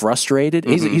getting frustrated.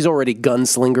 He's already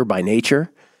gunslinger by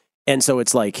nature. And so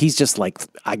it's like, he's just like,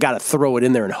 I got to throw it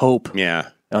in there and hope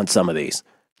on some of these.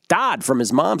 Todd from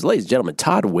his mom's, ladies and gentlemen,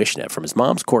 Todd Wishnet from his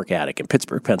mom's cork attic in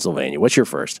Pittsburgh, Pennsylvania. What's your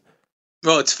first?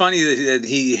 Well, it's funny that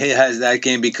he has that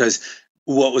game because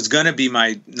what was going to be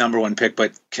my number one pick,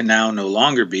 but can now no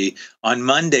longer be, on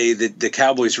Monday, the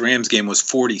Cowboys-Rams game was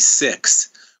 46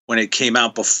 when it came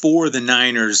out before the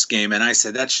Niners game. And I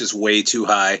said, that's just way too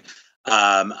high.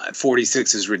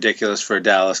 46 is ridiculous for a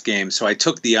Dallas game. So I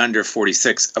took the under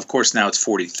 46. Of course, now it's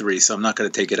 43. So I'm not going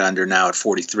to take it under now at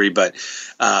 43. But,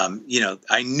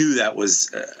 I knew that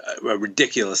was a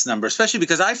ridiculous number, especially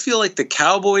because I feel like the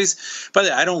Cowboys, by the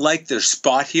way, I don't like their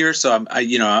spot here. So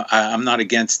I'm not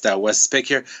against West's pick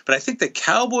here, but I think the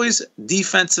Cowboys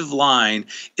defensive line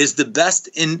is the best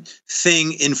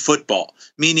thing in football,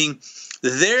 meaning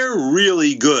they're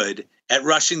really good at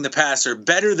rushing the passer,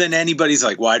 better than anybody's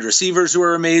like wide receivers who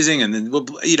are amazing. And then,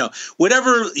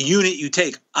 whatever unit you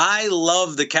take, I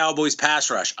love the Cowboys pass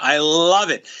rush. I love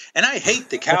it. And I hate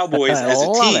the Cowboys as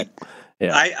a team.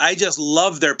 Yeah. I just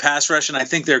love their pass rush. And I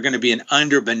think they're going to be an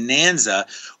under bonanza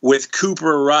with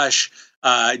Cooper Rush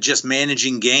just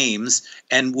managing games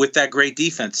and with that great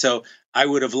defense. So I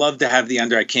would have loved to have the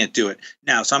under. I can't do it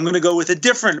now. So I'm going to go with a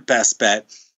different best bet.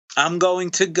 I'm going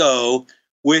to go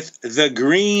with the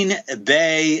Green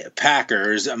Bay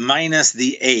Packers minus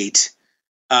the 8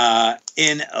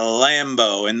 in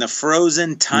Lambeau, in the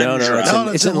frozen tundra.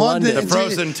 No, it's in London. The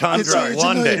frozen tundra,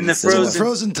 London. In the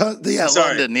frozen tundra,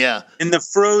 London, yeah. In the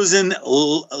frozen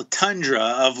tundra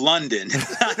of London.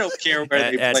 I don't care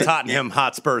where they play. At Tottenham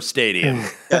Hotspur Stadium.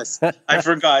 Yes, I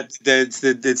forgot that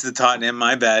it's the Tottenham,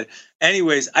 my bad.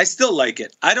 Anyways, I still like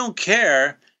it. I don't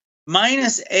care.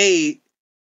 Minus 8.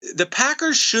 The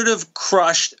Packers should have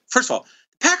crushed. First of all,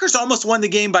 Packers almost won the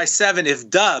game by 7 if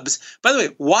Dubs. By the way,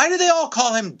 why do they all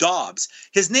call him Dobbs?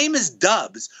 His name is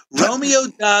Dubs. Romeo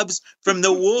Dubs from the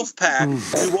Wolfpack.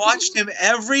 We watched him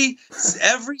every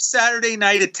Saturday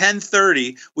night at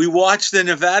 10:30. We watched the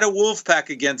Nevada Wolfpack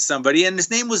against somebody, and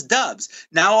his name was Dubs.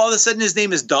 Now all of a sudden his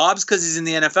name is Dobbs because he's in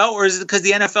the NFL, or is it because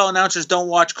the NFL announcers don't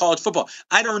watch college football?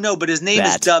 I don't know, but his name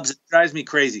is Dubs. It drives me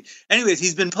crazy. Anyways,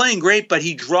 he's been playing great, but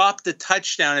he dropped the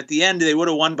touchdown at the end. They would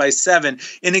have won by 7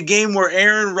 in a game where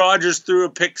Aaron Rodgers threw a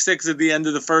pick 6 at the end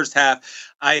of the first half.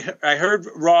 I heard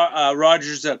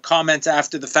Rodgers' comments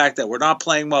after the fact that we're not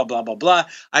playing well, blah, blah, blah.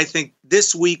 I think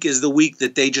this week is the week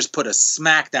that they just put a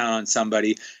smackdown on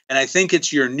somebody, and I think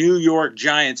it's your New York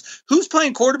Giants. Who's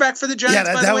playing quarterback for the Giants?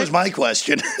 Yeah, that was my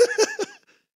question.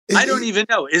 I don't even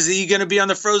know. Is he going to be on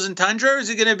the frozen tundra, or is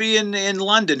he going to be in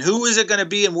London? Who is it going to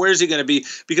be, and where is he going to be?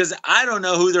 Because I don't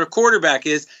know who their quarterback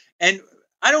is, and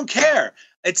I don't care.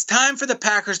 It's time for the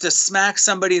Packers to smack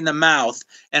somebody in the mouth,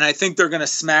 and I think they're going to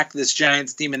smack this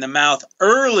Giants team in the mouth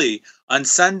early on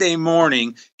Sunday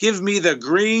morning. Give me the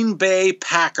Green Bay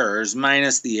Packers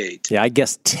minus the 8. Yeah, I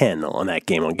guessed 10 on that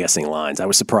game on guessing lines. I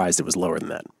was surprised it was lower than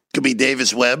that. Could be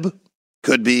Davis Webb.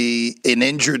 Could be an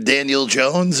injured Daniel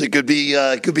Jones. It could be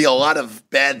a lot of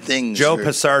bad things. Joe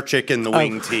Pisarcik in the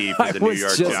wing tee for the New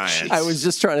York Giants. I was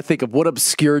just trying to think of what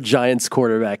obscure Giants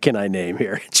quarterback can I name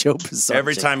here. Joe Pisarcik.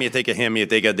 Every time you think of him, you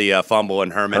think of the fumble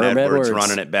and Herman Edwards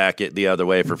running it back the other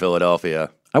way for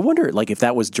Philadelphia. I wonder, if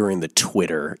that was during the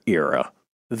Twitter era.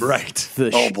 Right.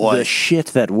 The shit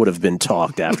that would have been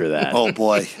talked after that. Oh,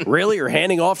 boy. Really? You're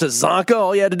handing off to Zonka?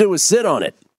 All you had to do was sit on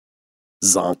it.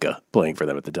 Zonka playing for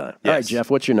them at the time. Yes. All right, Jeff,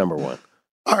 what's your number one?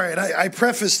 All right, I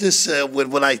preface this with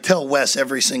when I tell Wes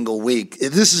every single week,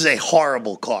 this is a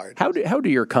horrible card. How do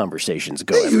your conversations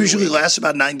go? They usually last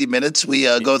about 90 minutes. We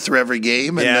go through every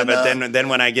game. And then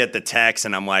when I get the text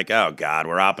and I'm like, oh, God,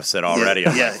 we're opposite already.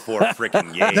 Yeah. Like 4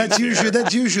 freaking games.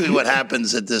 That's usually what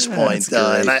happens at this point.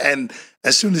 And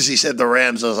as soon as he said the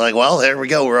Rams, I was like, well, there we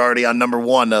go. We're already on number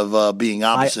one of being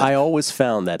opposite. I always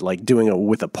found that doing it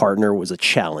with a partner was a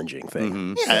challenging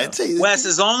thing. Mm-hmm. Yeah, Wes,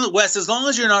 as long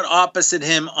as you're not opposite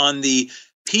him on the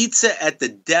pizza at the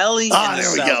deli in the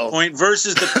South Point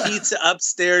versus the pizza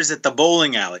upstairs at the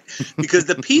bowling alley. Because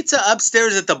the pizza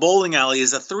upstairs at the bowling alley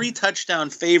is a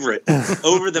 3-touchdown favorite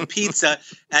over the pizza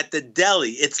at the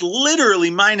deli. It's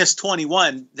literally minus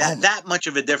 21. That much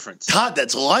of a difference. Todd,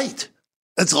 that's light.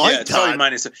 That's light. Yeah, it's probably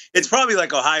minus. It's probably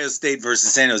like Ohio State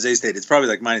versus San Jose State. It's probably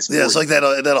like minus 40. Yeah, it's like that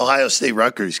Ohio State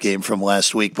Rutgers game from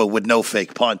last week, but with no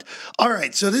fake punt. All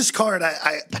right, so this card,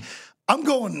 I'm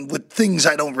going with things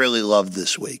I don't really love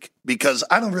this week because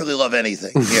I don't really love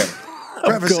anything here.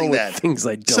 Prefacing that, things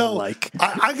I don't like.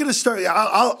 I'm going to start.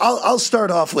 I'll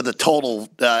start off with a total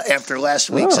after last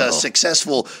week's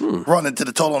successful run into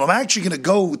the total. And I'm actually going to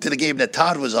go to the game that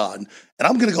Todd was on, and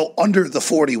I'm going to go under the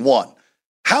 41.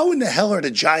 How in the hell are the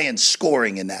Giants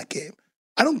scoring in that game?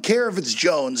 I don't care if it's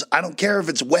Jones. I don't care if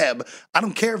it's Webb. I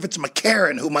don't care if it's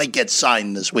McCarron who might get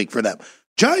signed this week for them.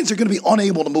 Giants are going to be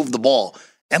unable to move the ball.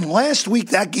 And last week,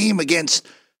 that game against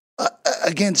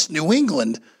New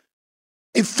England,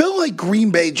 it felt like Green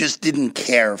Bay just didn't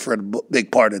care for a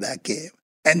big part of that game.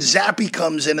 And Zappe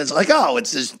comes in and it's like, oh,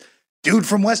 it's this dude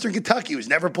from Western Kentucky who's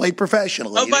never played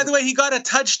professionally. Oh, by the way, he got a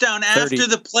touchdown after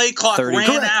the play clock ran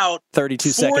out.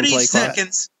 32-second play clock.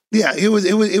 Yeah, it was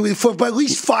for at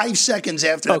least 5 seconds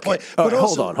after that play. But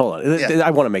hold on. Yeah. I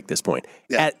want to make this point.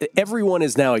 Yeah. Everyone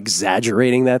is now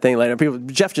exaggerating that thing.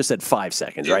 Jeff just said 5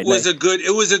 seconds, right? It was a good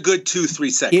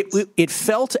 2-3 seconds. It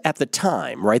felt at the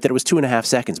time, right, that it was 2.5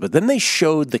 seconds. But then they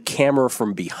showed the camera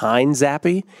from behind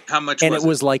Zappe. How much? And it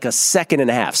was like a second and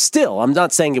a half. Still, I'm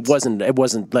not saying it wasn't.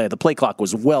 The play clock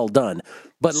was well done,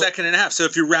 but second and a half. So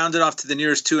if you round it off to the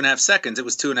nearest 2.5 seconds, it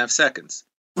was 2.5 seconds.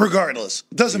 Regardless,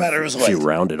 doesn't matter. It was late. If you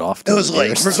round it off, it was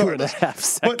late. 2.5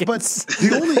 seconds.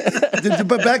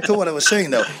 But back to what I was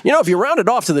saying though. If you round it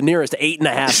off to the nearest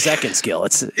 8.5 second skill,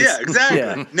 it's exactly.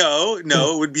 Yeah. No,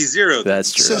 it would be 0.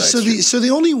 That's true. So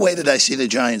the only way that I see the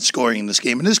Giants scoring in this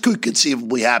game, and this could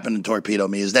conceivably happen in Torpedo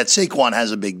Me, is that Saquon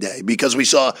has a big day because we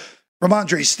saw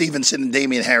Ramondre Stevenson and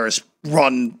Damian Harris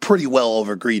run pretty well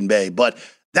over Green Bay, but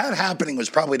that happening was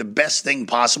probably the best thing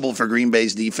possible for Green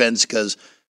Bay's defense because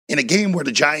in a game where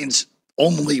the Giants'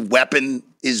 only weapon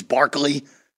is Barkley,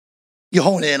 you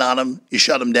hone in on them, you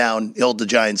shut them down, you hold the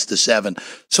Giants to 7.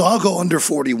 So I'll go under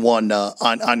 41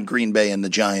 on Green Bay and the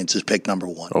Giants as pick number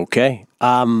 1. Okay.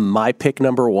 My pick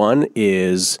number 1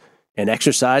 is an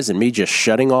exercise in me just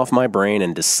shutting off my brain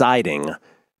and deciding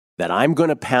that I'm going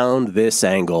to pound this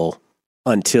angle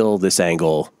until this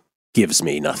angle gives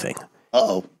me nothing.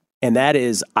 Uh-oh. And that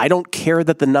is, I don't care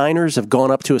that the Niners have gone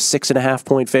up to a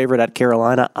 6.5-point favorite at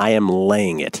Carolina. I am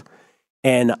laying it.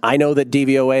 And I know that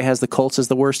DVOA has the Colts as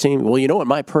the worst team. Well, you know what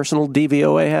my personal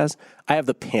DVOA has? I have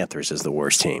the Panthers as the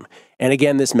worst team. And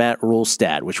again, this Matt Rule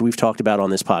stat, which we've talked about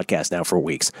on this podcast now for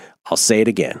weeks. I'll say it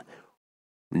again.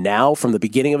 Now, from the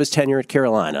beginning of his tenure at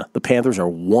Carolina, the Panthers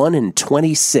are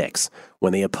 1-26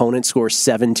 when the opponent scores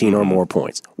 17 or more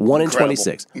points.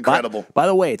 1-26. Incredible. By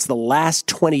the way, it's the last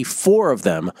 24 of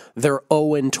them. They're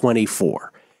 0-24.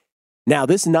 Now,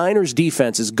 this Niners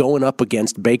defense is going up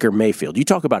against Baker Mayfield. You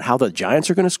talk about how the Giants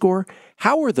are going to score.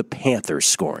 How are the Panthers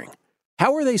scoring?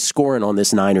 How are they scoring on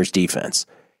this Niners defense?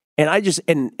 And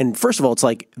and first of all, it's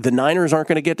like the Niners aren't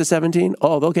going to get to 17.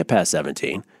 Oh, they'll get past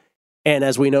 17. And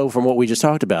as we know from what we just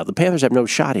talked about, the Panthers have no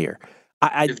shot here.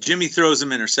 If Jimmy throws them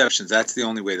interceptions, that's the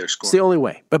only way they're scoring. It's the only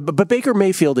way. But Baker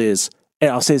Mayfield is,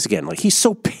 and I'll say this again, like he's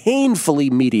so painfully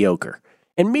mediocre.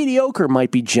 And mediocre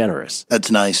might be generous. That's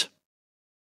nice.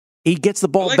 He gets the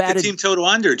ball batted. The team total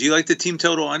under. Do you like the team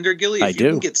total under, Gilly? If I do. You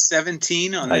can get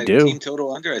 17 on that team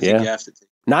total under, I think you have to take.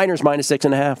 Niners minus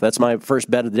 6.5. That's my first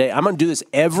bet of the day. I'm going to do this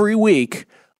every week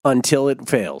until it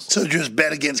fails. So just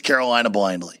bet against Carolina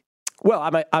blindly. Well,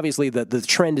 obviously the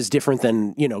trend is different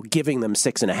than, giving them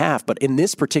 6.5. But in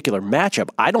this particular matchup,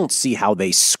 I don't see how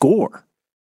they score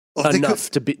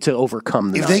enough to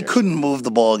overcome the If Niners. they couldn't move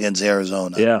the ball against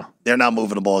Arizona, they're not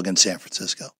moving the ball against San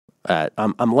Francisco.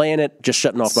 I'm laying it, just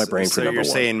shutting off my brain for number one. So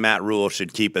you're saying Matt Rule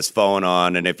should keep his phone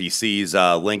on, and if he sees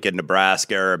Lincoln,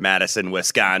 Nebraska, or Madison,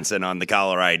 Wisconsin on the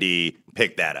caller ID,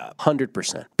 pick that up.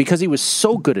 100%. Because he was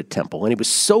so good at Temple, and he was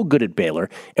so good at Baylor,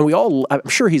 and I'm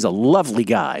sure he's a lovely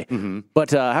guy, but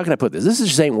how can I put this? This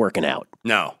just ain't working out.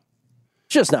 No.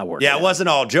 Just not working. Yeah, it wasn't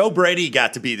all. Joe Brady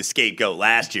got to be the scapegoat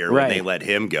last year when they let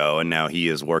him go, and now he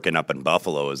is working up in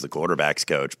Buffalo as the quarterback's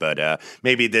coach. But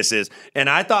maybe this is, and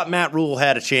I thought Matt Rule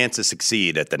had a chance to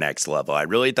succeed at the next level. I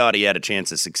really thought he had a chance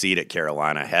to succeed at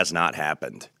Carolina. Has not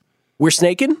happened. We're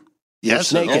snaking?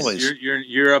 Yes, always.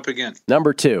 You're up again.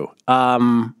 Number 2.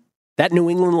 That New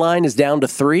England line is down to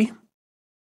 3.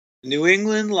 New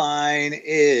England line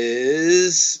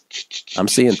is. I'm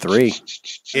seeing 3.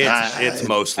 It's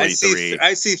mostly 3.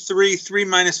 I see 3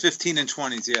 minus 15 and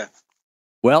 20s. Yeah.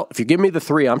 Well, if you give me the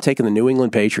 3, I'm taking the New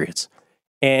England Patriots,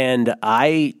 and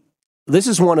this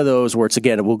is one of those where it's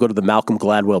again we'll go to the Malcolm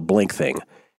Gladwell blink thing.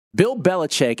 Bill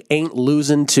Belichick ain't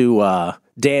losing to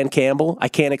Dan Campbell. I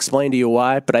can't explain to you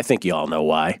why, but I think you all know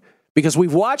why. Because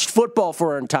we've watched football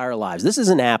for our entire lives. This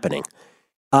isn't happening.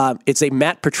 It's a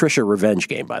Matt Patricia revenge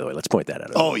game, by the way. Let's point that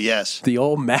out. Oh, yes. The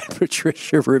old Matt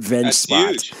Patricia revenge spot.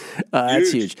 Huge.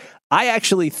 That's huge. I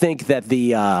actually think that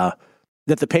the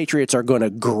Patriots are going to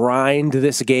grind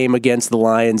this game against the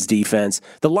Lions defense.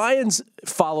 The Lions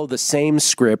follow the same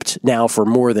script now for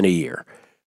more than a year.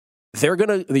 They're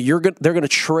going to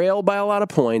trail by a lot of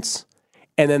points,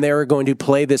 and then they're going to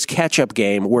play this catch-up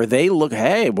game where they look,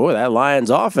 hey, boy, that Lions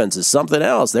offense is something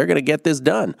else. They're going to get this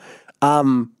done.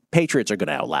 Patriots are going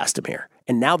to outlast them here.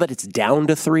 And now that it's down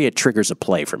to 3, it triggers a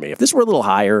play for me. If this were a little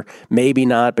higher, maybe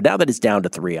not. But now that it's down to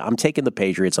 3, I'm taking the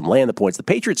Patriots. I'm laying the points. The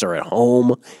Patriots are at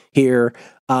home here.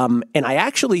 And I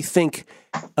actually think,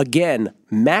 again,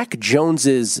 Mac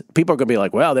Jones's – people are going to be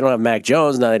like, well, they don't have Mac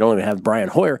Jones. Now they don't even have Brian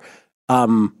Hoyer.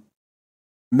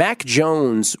 Mac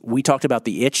Jones, we talked about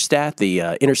the itch stat, the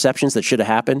interceptions that should have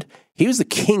happened. He was the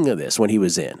king of this when he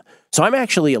was in. So I'm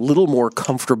actually a little more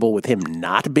comfortable with him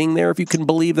not being there, if you can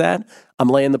believe that. I'm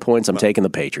laying the points. I'm taking the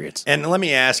Patriots. And let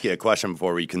me ask you a question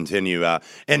before we continue.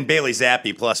 And Bailey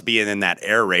Zappi, plus being in that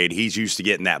air raid, he's used to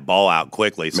getting that ball out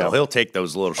quickly, so he'll take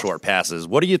those little short passes.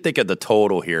 What do you think of the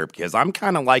total here? Because I'm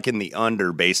kind of liking the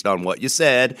under based on what you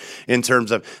said in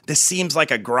terms of this seems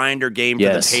like a grinder game for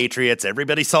the Patriots.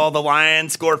 Everybody saw the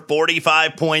Lions score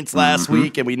 45 points last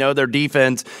week, and we know their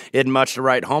defense isn't much to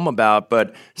write home about.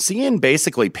 But seeing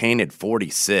basically painted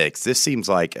 46, this seems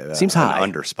like seems high. An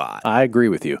under spot. I agree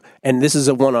with you. And this is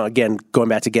a one, again, going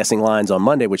back to guessing lines on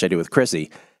Monday, which I do with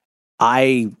Chrissy.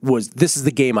 This is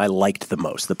the game I liked the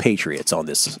most, the Patriots on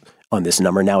this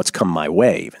number. Now it's come my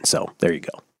way even. So there you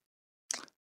go.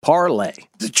 Parlay.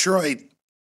 Detroit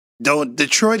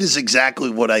is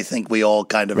exactly what I think we all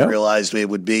kind of realized it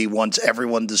would be once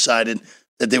everyone decided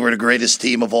that they were the greatest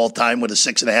team of all time with a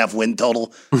 6.5 win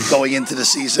total going into the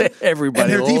season.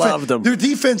 Everybody loved them. Their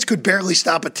defense could barely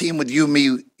stop a team with you,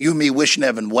 me,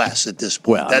 Wishnev, and Wes at this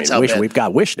point. Well, that's how bad. We've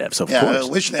got Wishnev, so of course.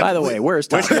 Wishnev, by the way, where's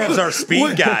Todd? Wishnev's our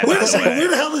speed guy. Wait a second, where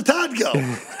the hell did Todd go?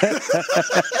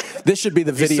 This should be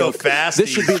the video. He's so fast. This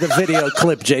should be the video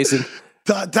clip, Jason.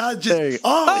 Todd just,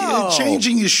 you're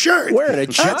changing his shirt. Wearing a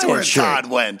giant That's where shirt. Todd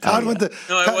went. Todd went to.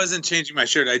 No, I wasn't changing my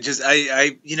shirt.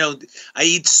 I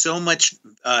eat so much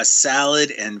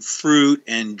salad and fruit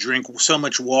and drink so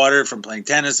much water from playing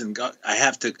tennis, and I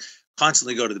have to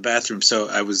constantly go to the bathroom. So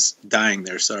I was dying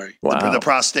there. Sorry. The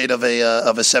prostate of a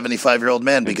 75-year-old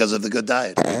man because of the good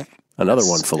diet. Another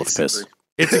one full of piss.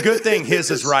 It's a good thing his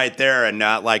is right there and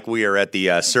not like we are at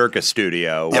the circus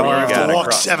studio. Yeah, where we have to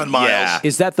walk 7 miles. Yeah.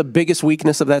 Is that the biggest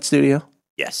weakness of that studio?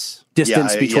 Yes.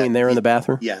 Distance between there and the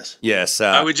bathroom? Yes. Yes.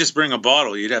 I would just bring a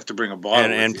bottle. You'd have to bring a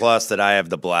bottle. And plus that I have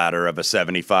the bladder of a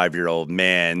 75-year-old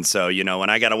man. So, when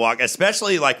I got to walk,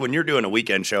 especially like when you're doing a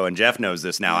weekend show, and Jeff knows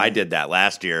this now, I did that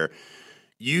last year.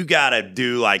 You got to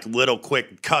do like little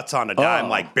quick cuts on a dime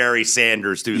like Barry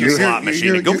Sanders through the slot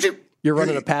machine. You're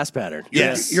running a pass pattern.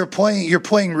 Yes. You're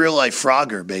playing real life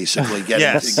Frogger, basically,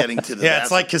 getting to the it's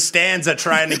like Costanza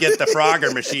trying to get the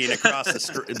Frogger machine across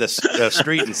the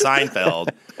street in Seinfeld.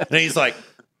 And he's like,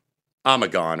 I'm a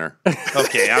goner.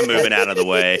 Okay, I'm moving out of the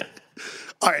way.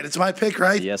 All right, it's my pick,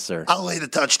 right? Yes, sir. I'll lay the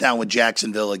touchdown with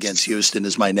Jacksonville against Houston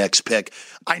as my next pick.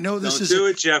 I know this Don't is do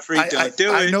it, Jeffrey. Don't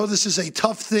do it. I know this is a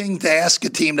tough thing to ask a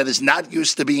team that is not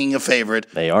used to being a favorite.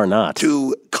 They are not.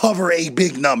 To cover a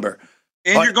big number.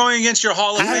 And you're going against your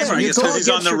Hall of Famer because he's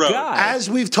on the road. As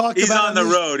we've talked he's about on the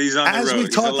road. He's on the road. As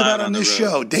we've talked about on this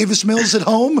show, Davis Mills at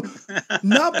home,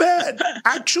 not bad.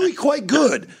 Actually quite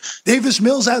good. Davis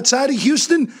Mills outside of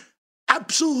Houston,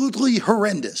 absolutely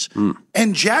horrendous.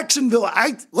 And Jacksonville,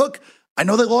 I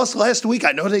know they lost last week.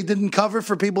 I know they didn't cover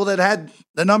for people that had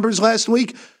the numbers last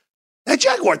week. That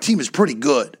Jaguar team is pretty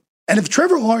good. And if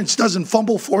Trevor Lawrence doesn't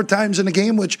fumble 4 times in a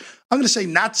game, which I'm going to say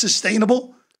not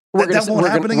sustainable, we're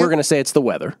going to say it's the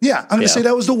weather. Yeah, I'm going to say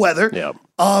that was the weather yeah.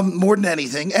 More than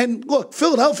anything. And look,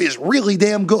 Philadelphia is really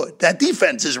damn good. That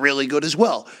defense is really good as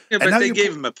well. Yeah, but they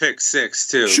gave him a pick 6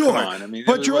 too. Sure, come on. I mean,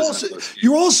 but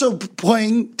you're also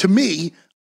playing, to me,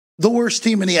 the worst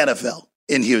team in the NFL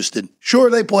in Houston. Sure,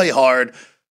 they play hard,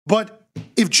 but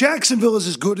if Jacksonville is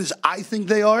as good as I think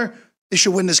they are, they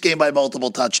should win this game by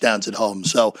multiple touchdowns at home.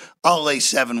 So I'll lay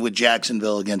 7 with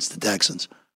Jacksonville against the Texans.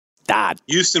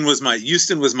 Houston was my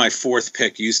 4th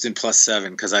pick. Houston plus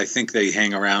 7 because I think they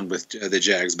hang around with the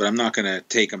Jags, but I'm not going to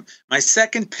take them. My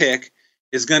second pick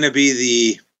is going to be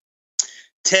the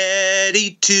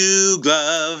Teddy Two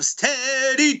Gloves.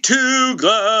 Teddy Two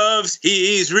Gloves.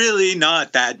 He's really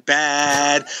not that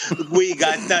bad. We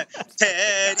got the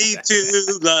Teddy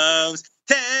Two Gloves.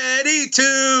 Teddy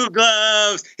Two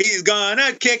Gloves. He's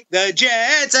gonna kick the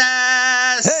Jets'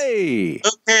 ass. Hey.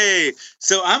 Okay,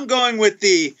 so I'm going with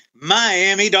the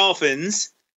Miami Dolphins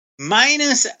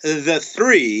minus the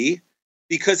 3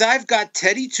 because I've got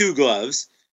Teddy Two Gloves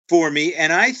for me,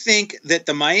 and I think that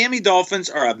the Miami Dolphins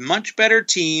are a much better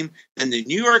team than the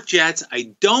New York Jets.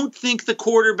 I don't think the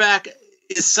quarterback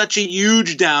is such a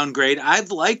huge downgrade.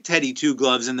 I've liked Teddy Two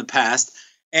Gloves in the past.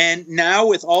 And now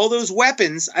with all those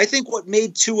weapons, I think what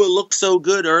made Tua look so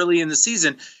good early in the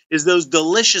season is those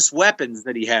delicious weapons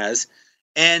that he has.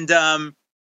 And are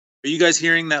you guys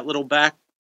hearing that little back?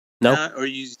 No,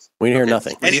 we hear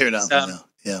nothing. We hear nothing.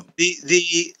 Yeah.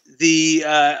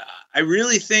 I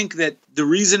really think that the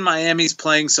reason Miami's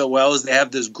playing so well is they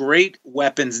have those great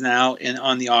weapons now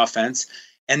on the offense.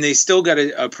 And they still got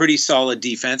a pretty solid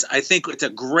defense. I think it's a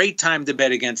great time to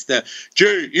bet against the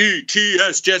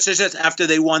Jets after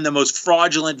they won the most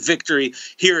fraudulent victory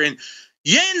here in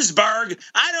Jensburg.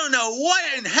 I don't know what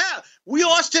in hell. We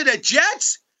lost to the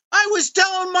Jets? I was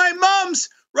telling my mums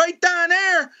right down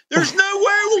there, there's no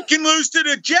way we can lose to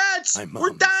the Jets.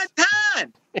 We're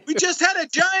downtown. We just had a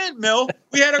giant meal.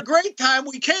 We had a great time.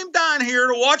 We came down here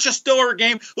to watch a Steeler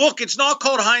game. Look, it's not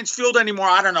called Heinz Field anymore.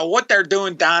 I don't know what they're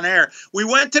doing down there. We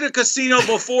went to the casino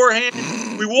beforehand.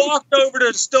 We walked over to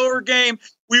the Steeler game.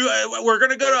 We're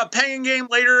going to go to a Penguin game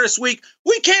later this week.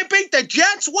 We can't beat the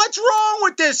Jets. What's wrong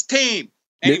with this team?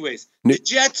 Anyways, the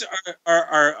Jets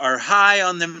are high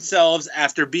on themselves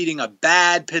after beating a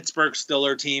bad Pittsburgh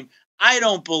Steelers team. I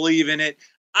don't believe in it.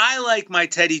 I like my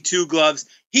Teddy Two Gloves.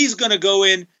 He's going to go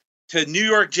in to New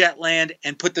York Jetland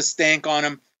and put the stank on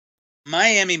him.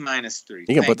 Miami minus 3.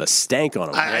 You can put the stank on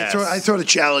him. I throw the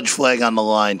challenge flag on the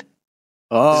line.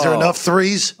 Oh. Is there enough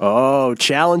 3s? Oh,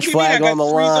 challenge flag on the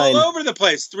line. All over the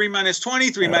place. 3 minus 20,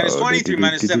 3 minus 20, 3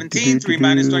 minus 17, 3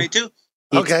 minus 22.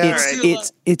 Okay,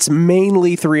 it's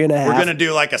mainly 3.5. We're going to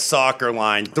do like a soccer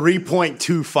line,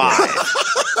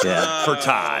 3.25. for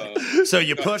Todd. So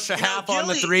you push a half on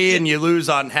the 3 and you lose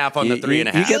on half on the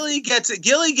 3.5.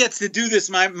 Gilly gets to do this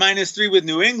 -3 with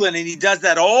New England, and he does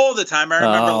that all the time. I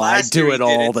remember last year. I do it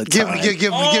all the time.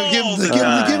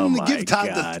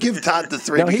 Give Todd the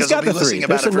 3. No, he's got the 3.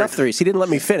 There's enough 3s. He didn't let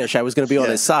me finish. I was going to be on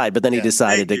his side, but then he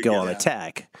decided to go on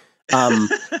attack.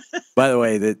 By the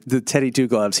way, the Teddy Two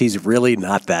Gloves, he's really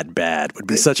not that bad. Would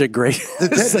be such a great,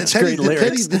 great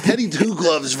lyrics. The Teddy Two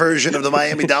Gloves version of the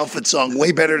Miami Dolphins song,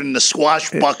 way better than the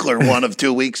Swashbuckler one of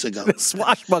 2 weeks ago. The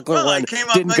Swashbuckler one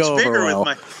didn't go over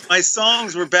well. My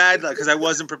songs were bad because I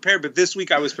wasn't prepared, but this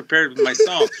week I was prepared with my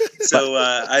song. So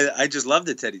I just loved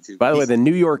the Teddy Two Gloves. By the way, the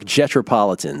New York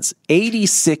Jetropolitans,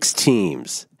 86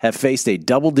 teams have faced a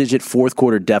double-digit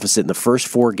fourth-quarter deficit in the first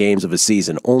 4 games of a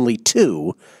season. Only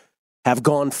 2 have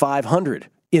gone 500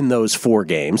 in those 4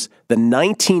 games. The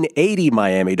 1980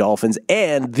 Miami Dolphins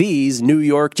and these New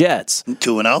York Jets,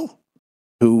 2-0,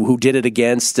 who did it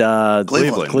against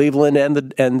Cleveland and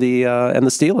the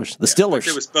Steelers. The Steelers.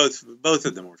 It was both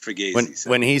of them were Fugazi.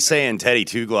 When he's saying Teddy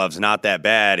Two Gloves not that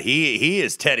bad, he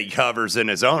is Teddy covers in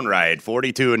his own right.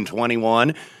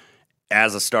 42-21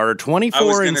 as a starter,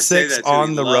 24-6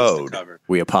 on the road.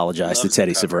 We apologize to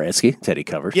Teddy Savransky. Teddy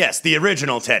covers. Yes, the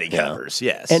original Teddy covers.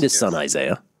 Yes, and his son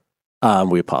Isaiah.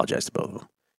 We apologize to both of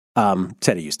them.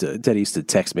 Teddy used to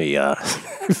text me.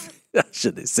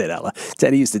 Should they say it out loud?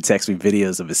 Teddy used to text me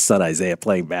videos of his son Isaiah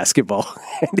playing basketball,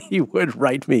 and he would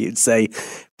write me and say,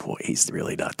 "Boy, he's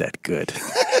really not that good."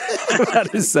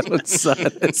 About his own son.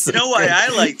 You know why I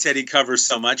like Teddy Covers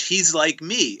so much? He's like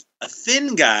me, a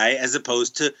thin guy, as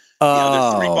opposed to the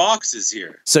other 3 boxes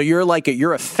here. So you're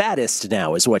a fattest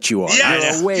now, is what you are.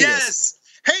 Yes, you're a yes.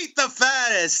 Hate the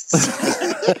fattists.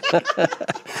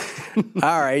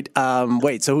 All right.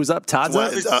 Wait. So who's up? Todd's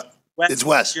up. It's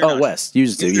Wes. Wes.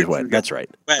 You went. That's right.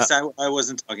 Wes, I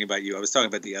wasn't talking about you. I was talking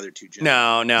about the other 2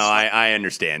 No, gentlemen. I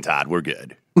understand, Todd. We're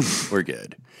good. We're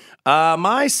good.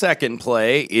 My second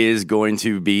play is going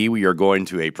to be, we are going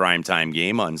to a primetime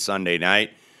game on Sunday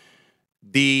night.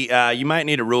 You might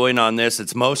need a ruling on this.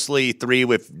 It's mostly 3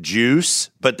 with juice,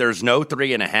 but there's no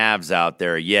 3.5s out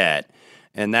there yet.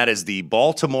 And that is the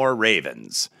Baltimore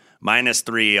Ravens,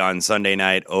 -3 on Sunday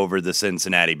night over the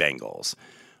Cincinnati Bengals.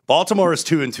 Baltimore is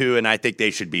 2-2, and I think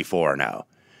they should be 4-0.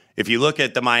 If you look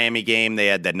at the Miami game, they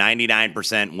had the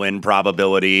 99% win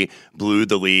probability, blew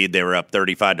the lead. They were up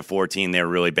 35-14. They were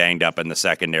really banged up in the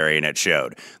secondary, and it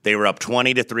showed. They were up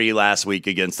 20-3 last week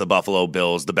against the Buffalo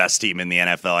Bills, the best team in the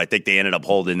NFL. I think they ended up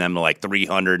holding them to like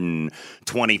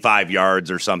 325 yards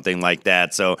or something like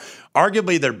that. So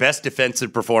arguably their best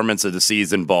defensive performance of the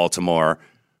season, Baltimore,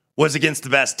 was against the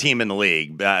best team in the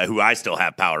league, who I still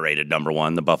have power rated number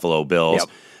 1, the Buffalo Bills. Yep.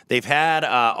 They've had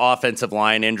offensive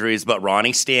line injuries, but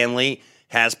Ronnie Stanley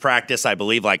has practiced, I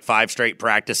believe, like 5 straight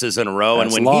practices in a row.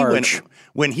 That's and large.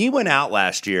 when he went out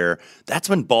last year, that's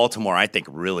when Baltimore, I think,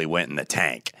 really went in the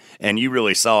tank. And you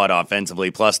really saw it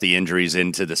offensively, plus the injuries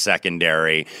into the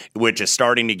secondary, which is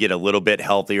starting to get a little bit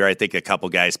healthier. I think a couple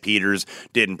guys, Peters,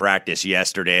 didn't practice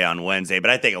yesterday on Wednesday,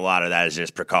 but I think a lot of that is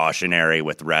just precautionary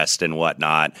with rest and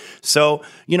whatnot. So,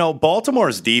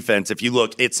 Baltimore's defense, if you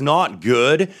look, it's not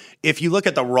good. If you look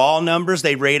at the raw numbers,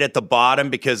 they rate at the bottom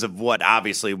because of what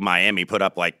obviously Miami put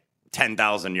up like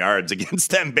 10,000 yards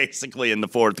against them basically in the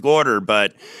fourth quarter.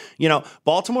 But,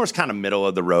 Baltimore's kind of middle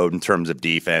of the road in terms of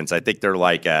defense. I think they're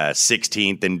like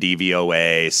 16th in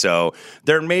DVOA. So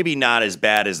they're maybe not as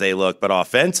bad as they look, but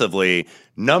offensively,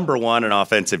 number 1 in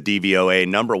offensive DVOA,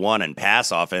 number 1 in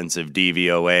pass offensive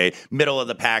DVOA, middle of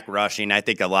the pack rushing. I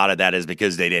think a lot of that is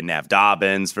because they didn't have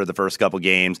Dobbins for the first couple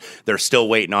games. They're still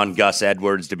waiting on Gus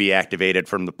Edwards to be activated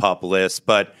from the PUP list.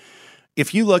 But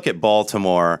if you look at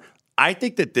Baltimore, I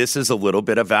think that this is a little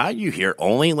bit of value here,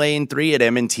 only laying 3 at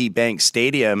M&T Bank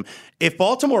Stadium. If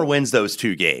Baltimore wins those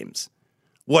 2 games,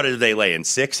 what are they laying?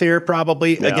 6 here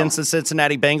probably against the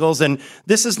Cincinnati Bengals? And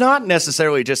this is not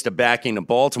necessarily just a backing of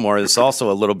Baltimore. It's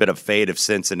also a little bit of fade of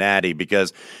Cincinnati,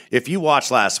 because if you watched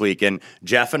last week, and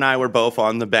Jeff and I were both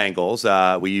on the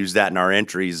Bengals, we used that in our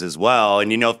entries as well.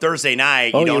 And, Thursday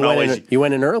night, you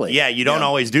went in early. Yeah, you don't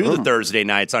always do the Thursday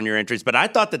nights on your entries. But I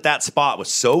thought that spot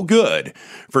was so good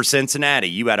for Cincinnati.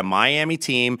 You had a Miami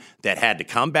team that had to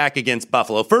come back against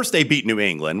Buffalo. First, they beat New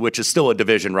England, which is still a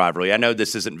division rivalry. I know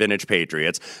this isn't vintage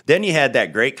Patriots. Then you had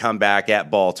that great comeback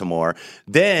at Baltimore.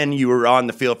 Then you were on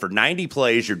the field for 90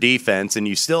 plays, your defense, and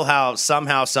you still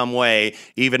somehow, some way,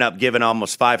 even up giving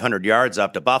almost 500 yards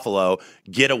up to Buffalo,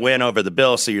 get a win over the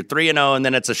Bills. So you're 3-0, and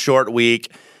then it's a short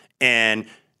week, and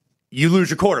you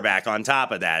lose your quarterback on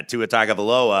top of that, Tua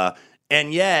Tagovailoa.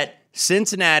 And yet,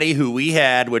 Cincinnati, who we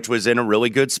had, which was in a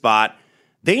really good spot,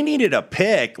 they needed a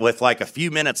pick with like a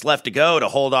few minutes left to go to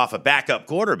hold off a backup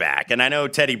quarterback. And I know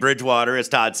Teddy Bridgewater, as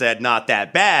Todd said, not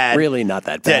that bad. Really not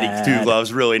that bad. Teddy Two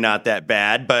Gloves, really not that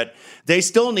bad. But they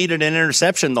still needed an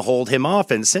interception to hold him off.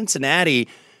 And Cincinnati,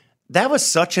 that was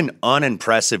such an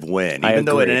unimpressive win. Even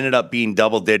though it ended up being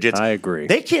double digits. I agree.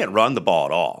 They can't run the ball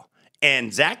at all.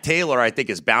 And Zach Taylor, I think,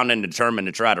 is bound and determined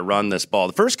to try to run this ball.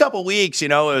 The first couple weeks,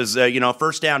 it was,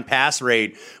 first down pass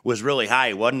rate was really high.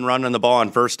 He wasn't running the ball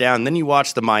on first down. And then you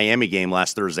watch the Miami game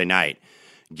last Thursday night.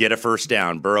 Get a first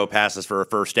down. Burrow passes for a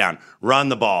first down. Run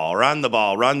the ball, run the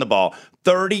ball, run the ball.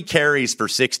 30 carries for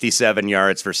 67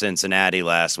 yards for Cincinnati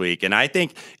last week. And I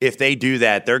think if they do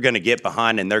that, they're going to get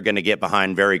behind, and they're going to get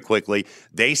behind very quickly.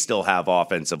 They still have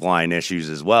offensive line issues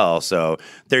as well. So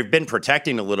they've been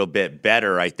protecting a little bit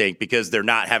better, I think, because they're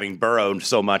not having Burrow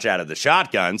so much out of the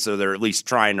shotgun. So they're at least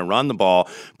trying to run the ball,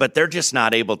 but they're just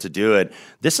not able to do it.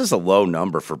 This is a low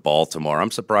number for Baltimore. I'm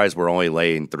surprised we're only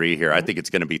laying 3 here. I think it's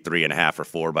going to be 3.5 or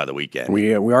 4 by the weekend.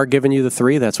 We are giving you the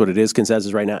 3. That's what it is,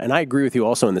 consensus right now. And I agree with you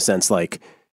also in the sense, like,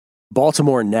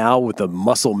 Baltimore now with the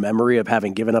muscle memory of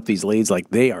having given up these leads, like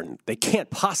they can't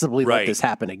possibly let this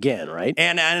happen again, right?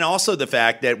 And also the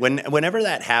fact that whenever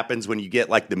that happens, when you get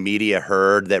like the media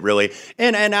herd that really,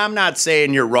 and I'm not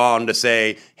saying you're wrong to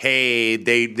say, hey,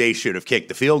 they should have kicked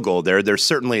the field goal there. There's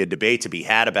certainly a debate to be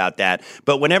had about that.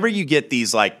 But whenever you get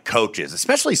these like coaches,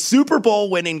 especially Super Bowl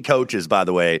winning coaches, by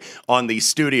the way, on these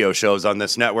studio shows on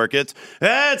this network, it's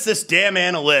this damn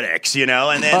analytics,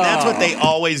 and that's what they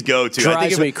always go to.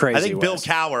 Drives me crazy. I think Bill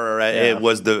Cowher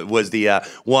was the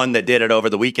one that did it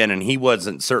over the weekend, and he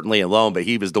wasn't certainly alone, but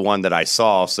he was the one that I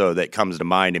saw, so that comes to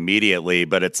mind immediately.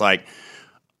 But it's like,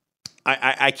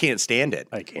 I can't stand it.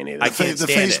 I can't either. The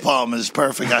face palm is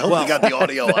perfect. I hope we got the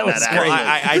audio on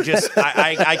that.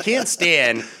 I can't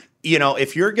stand.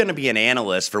 If you're going to be an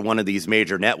analyst for one of these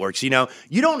major networks, you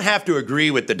don't have to agree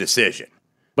with the decision.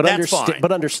 But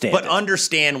understand. But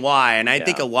understand why. And I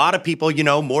think a lot of people,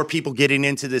 more people getting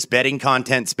into this betting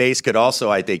content space could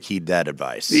also, I think, heed that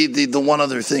advice. The one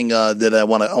other thing that I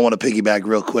want to piggyback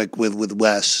real quick with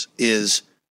Wes is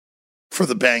for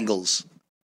the Bengals.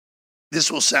 This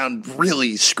will sound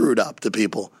really screwed up to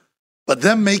people, but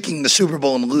them making the Super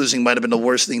Bowl and losing might have been the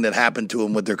worst thing that happened to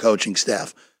them with their coaching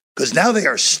staff, because now they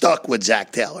are stuck with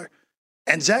Zach Taylor.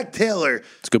 And Zach Taylor,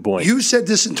 that's a good point. You said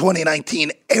this in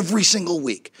 2019 every single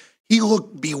week. He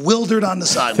looked bewildered on the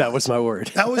sideline. That was my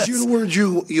word. That was your word.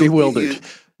 You bewildered.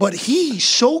 But he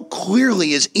so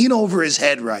clearly is in over his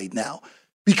head right now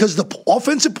because the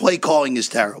offensive play calling is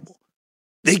terrible.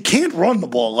 They can't run the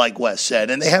ball, like Wes said,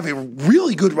 and they have a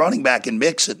really good running back in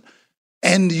Mixon.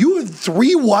 And you have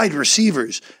 3 wide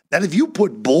receivers that if you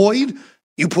put Boyd,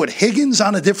 you put Higgins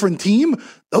on a different team,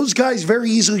 those guys very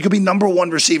easily could be number 1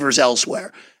 receivers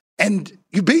elsewhere. And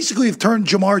you basically have turned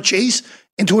Jamar Chase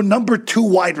into a number 2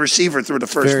 wide receiver through the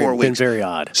first 4 weeks. Been very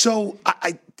odd. So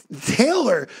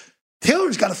Taylor's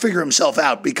got to figure himself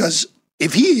out, because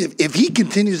if he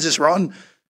continues this run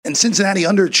and Cincinnati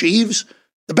underachieves,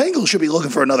 the Bengals should be looking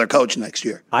for another coach next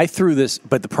year. I threw this,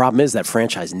 but the problem is that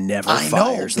franchise never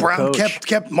fires the Brown coach.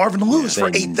 kept Marvin Lewis for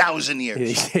 8,000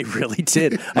 years. They really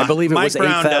did. I believe it was 8,000.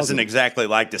 Mike Brown doesn't exactly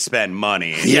like to spend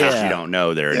money. Yes, you don't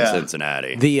know there in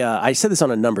Cincinnati. I said this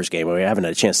on a numbers game. We haven't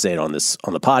had a chance to say it on the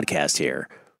podcast here,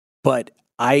 but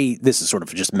this is sort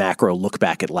of just macro look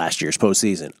back at last year's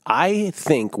postseason. I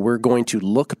think we're going to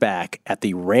look back at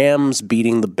the Rams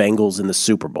beating the Bengals in the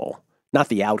Super Bowl. Not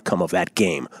the outcome of that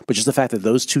game, but just the fact that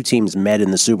those 2 teams met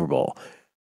in the Super Bowl.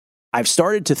 I've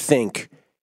started to think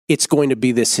it's going to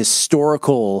be this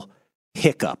historical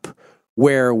hiccup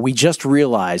where we just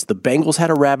realized the Bengals had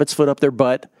a rabbit's foot up their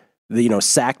butt.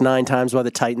 Sacked 9 times by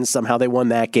the Titans. Somehow they won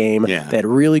that game. Yeah. They had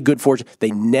really good fortune.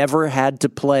 They never had to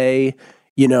play,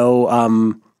 the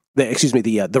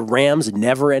Rams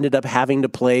never ended up having to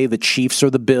play the Chiefs or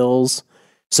the Bills.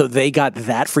 So they got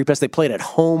that free pass. They played at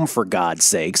home, for God's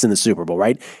sakes, in the Super Bowl,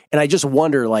 right? And I just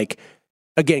wonder, again,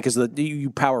 because you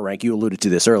power rank, you alluded to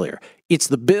this earlier. It's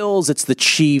the Bills, it's the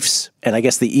Chiefs, and I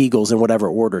guess the Eagles in whatever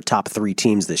order, top 3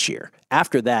 teams this year.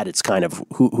 After that, it's kind of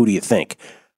who do you think?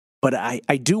 But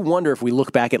I do wonder if we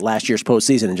look back at last year's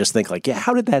postseason and just think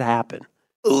how did that happen?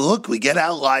 Look, we get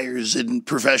outliers in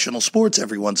professional sports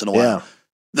every once in a while. Yeah.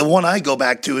 The one I go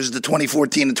back to is the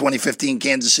 2014 and 2015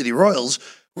 Kansas City Royals,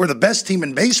 were the best team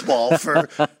in baseball for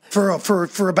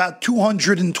about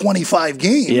 225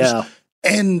 games. Yeah.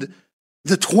 And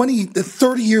the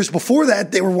 30 years before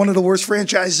that, they were one of the worst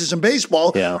franchises in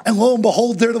baseball. Yeah. And lo and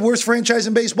behold, they're the worst franchise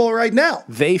in baseball right now.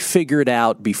 They figured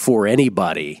out before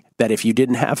anybody that if you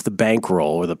didn't have the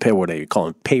bankroll or what do you call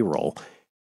it, payroll,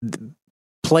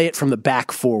 play it from the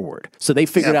back forward. So they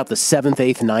figured out the 7th,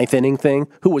 8th, 9th inning thing.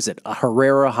 Who was it?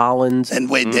 Herrera, Hollins, and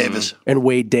Wade Davis. And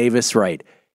Wade Davis, right.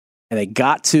 And they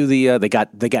got to the they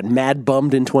got mad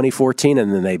bummed in 2014,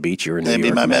 and then they beat you in New York. They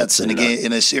beat my Mets and,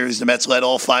 in a series. The Mets led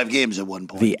all 5 games at one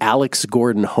point. The Alex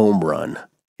Gordon home run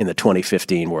in the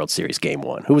 2015 World Series Game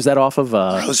 1. Who was that off of?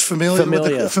 I was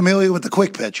familiar with the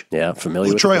quick pitch. Yeah,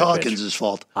 familiar with Troy the Hawkins'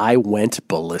 fault. I went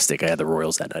ballistic. I had the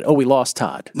Royals that night. Oh, we lost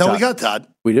Todd. No, we got Todd.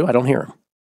 We do? I don't hear him.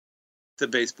 The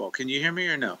baseball. Can you hear me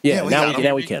or no? Yeah,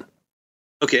 now we can.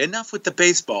 Okay, enough with the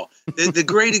baseball. The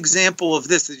great example of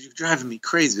this that you're driving me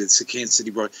crazy with the Kansas City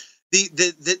Royals.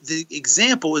 The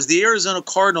example is the Arizona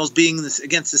Cardinals being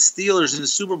against the Steelers in the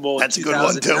Super Bowl in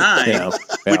 2009,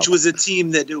 which was a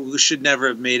team that should never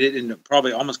have made it and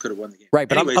probably almost could have won the game. Right,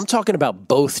 but I'm talking about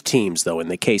both teams, though, in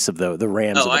the case of the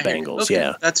Rams and the Bengals. Okay,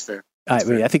 yeah, that's fair. I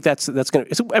mean, I think that's going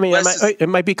to. I mean, it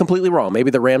might be completely wrong.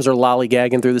 Maybe the Rams are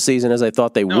lollygagging through the season as I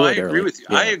thought they would. I agree with you.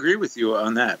 Yeah. I agree with you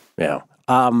on that. Yeah.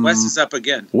 Wes is up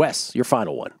again. Wes, your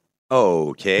final one.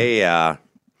 Okay.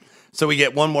 So we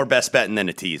get one more best bet and then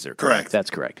a teaser. Correct. That's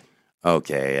correct.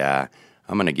 Okay.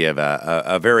 I'm going to give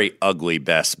a very ugly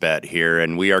best bet here,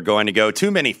 and we are going to go too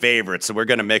many favorites, so we're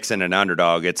going to mix in an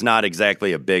underdog. It's not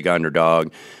exactly a big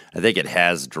underdog. I think it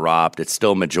has dropped. It's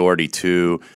still majority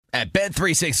 2. At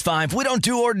Bet365, we don't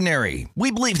do ordinary. We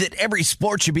believe that every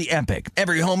sport should be epic.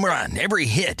 Every home run, every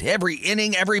hit, every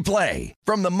inning, every play.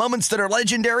 From the moments that are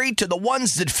legendary to the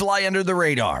ones that fly under the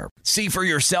radar. See for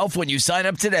yourself when you sign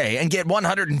up today and get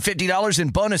 $150 in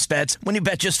bonus bets when you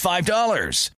bet just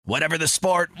 $5. Whatever the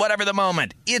sport, whatever the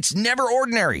moment, it's never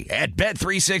ordinary at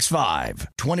Bet365.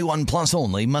 21 plus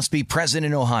only. Must be present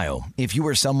in Ohio. If you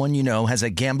or someone you know has a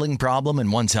gambling problem and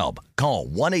wants help, call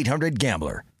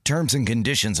 1-800-GAMBLER. Terms and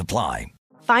conditions apply.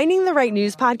 Finding the right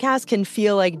news podcast can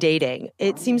feel like dating.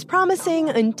 It seems promising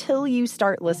until you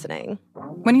start listening.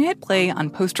 When you hit play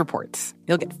on Post Reports,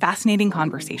 you'll get fascinating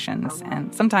conversations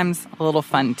and sometimes a little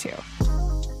fun, too.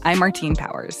 I'm Martine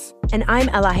Powers. And I'm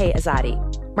Elahe Azadi.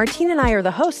 Martine and I are the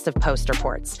hosts of Post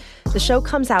Reports. The show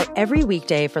comes out every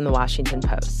weekday from the Washington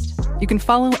Post. You can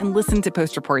follow and listen to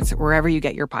Post Reports wherever you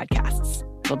get your podcasts.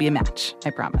 It'll be a match,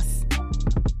 I promise.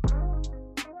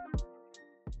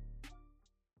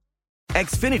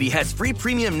 Xfinity has free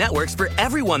premium networks for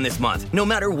everyone this month, no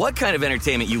matter what kind of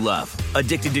entertainment you love.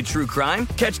 Addicted to true crime?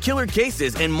 Catch killer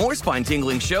cases and more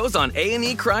spine-tingling shows on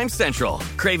A&E Crime Central.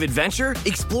 Crave adventure?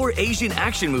 Explore Asian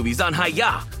action movies on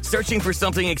Hi-Ya. Searching for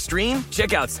something extreme?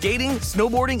 Check out skating,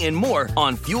 snowboarding, and more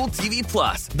on Fuel TV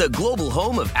Plus, the global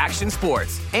home of action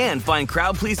sports. And find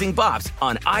crowd-pleasing bops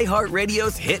on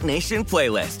iHeartRadio's Hit Nation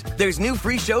playlist. There's new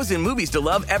free shows and movies to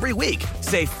love every week.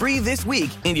 Say free this week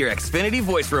in your Xfinity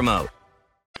voice remote.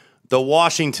 The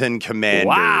Washington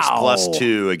Commanders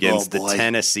 +2 against the boy.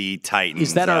 Tennessee Titans.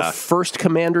 Is that our first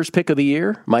Commanders pick of the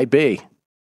year? Might be.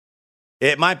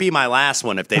 It might be my last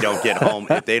one if they don't get home.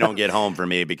 If they don't get home for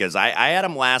me, because I had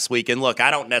them last week, and look,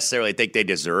 I don't necessarily think they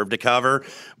deserve to cover,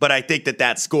 but I think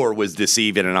that score was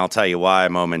deceiving, and I'll tell you why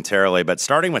momentarily. But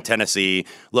starting with Tennessee,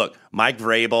 look, Mike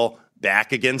Vrabel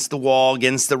back against the wall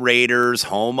against the Raiders,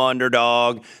 home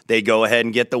underdog. They go ahead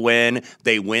and get the win.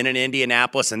 They win in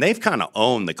Indianapolis, and they've kind of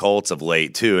owned the Colts of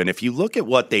late too. And if you look at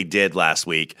what they did last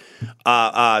week,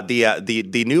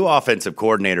 the new offensive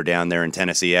coordinator down there in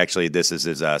Tennessee, actually this is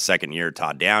his second year,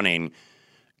 Todd Downing,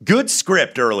 good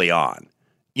script early on.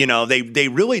 You know, they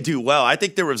really do well. I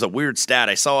think there was a weird stat.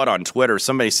 I saw it on Twitter.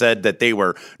 Somebody said that they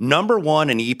were number 1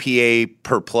 in EPA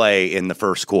per play in the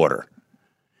first quarter.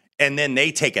 And then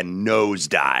they take a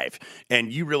nosedive.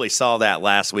 And you really saw that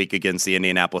last week against the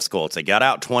Indianapolis Colts. They got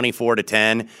out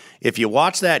 24-10. If you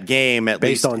watch that game,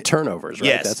 based on turnovers, right?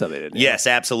 Yes, that's how they did it. Yes,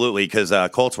 absolutely. Because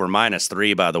Colts were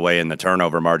 -3, by the way, in the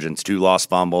turnover margins, 2 lost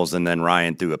fumbles, and then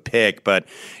Ryan threw a pick. But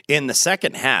in the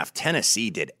second half, Tennessee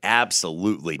did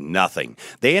absolutely nothing.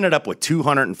 They ended up with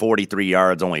 243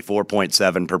 yards, only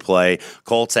 4.7 per play.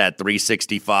 Colts had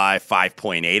 365,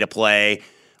 5.8 a play.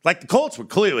 Like, the Colts were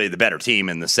clearly the better team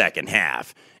in the second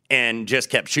half and just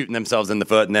kept shooting themselves in the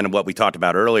foot. And then what we talked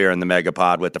about earlier in the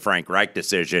Megapod with the Frank Reich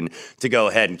decision to go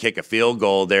ahead and kick a field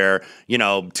goal there, you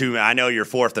know, I know you're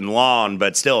 4th and long,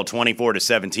 but still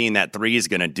 24-17, that 3 is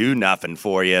going to do nothing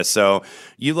for you. So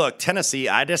you look, Tennessee,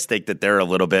 I just think that they're a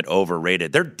little bit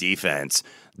overrated. Their defense,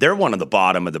 they're one of the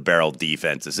bottom of the barrel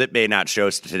defenses. It may not show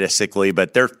statistically,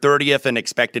 but they're 30th in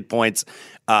expected points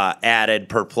added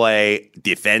per play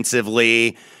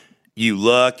defensively. You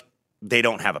look, They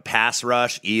don't have a pass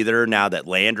rush either now that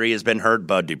Landry has been hurt.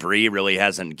 Bud Dupree really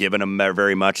hasn't given them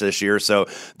very much this year. So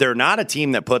they're not a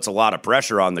team that puts a lot of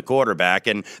pressure on the quarterback.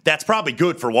 And that's probably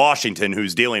good for Washington,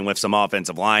 who's dealing with some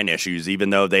offensive line issues, even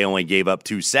though they only gave up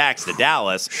 2 sacks to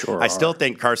Dallas. I still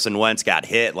think Carson Wentz got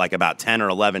hit like about 10 or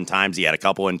 11 times. He had a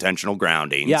couple intentional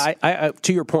groundings. Yeah, I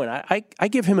to your point, I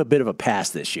give him a bit of a pass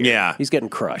this year. Yeah. He's getting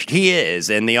crushed. He is,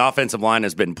 and the offensive line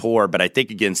has been poor, but I think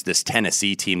against this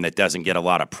Tennessee team that doesn't get a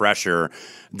lot of pressure,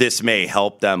 this may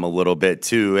help them a little bit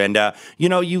too. And,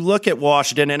 you look at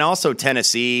Washington and also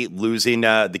Tennessee losing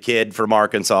the kid from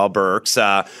Arkansas, Burks,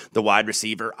 the wide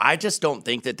receiver. I just don't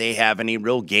think that they have any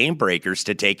real game breakers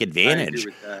to take advantage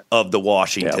of the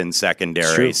Washington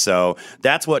secondary. So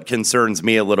that's what concerns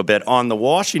me a little bit. On the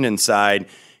Washington side,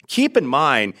 keep in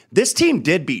mind, this team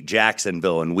did beat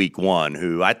Jacksonville in week 1,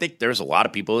 who I think there's a lot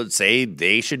of people that say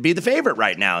they should be the favorite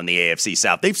right now in the AFC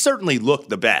South. They've certainly looked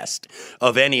the best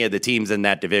of any of the teams in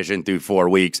that division through 4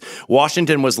 weeks.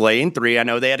 Washington was laying 3. I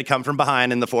know they had to come from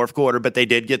behind in the fourth quarter, but they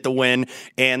did get the win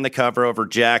and the cover over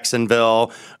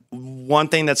Jacksonville. One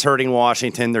thing that's hurting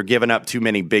Washington, they're giving up too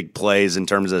many big plays in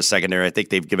terms of the secondary. I think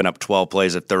they've given up 12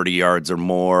 plays at 30 yards or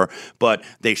more, but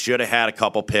they should have had a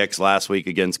couple picks last week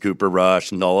against Cooper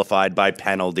Rush, nullified by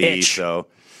penalty. So,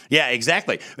 yeah,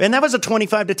 exactly. And that was a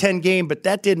 25-10 game, but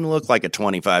that didn't look like a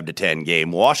 25-10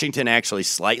 game. Washington actually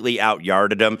slightly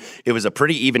out-yarded them. It was a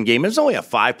pretty even game. It was only a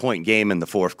 5-point game in the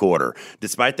fourth quarter,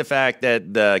 despite the fact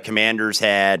that the Commanders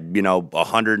had,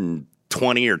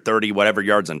 120 or 30, whatever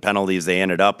yards and penalties they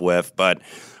ended up with. But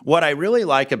what I really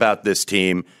like about this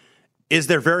team is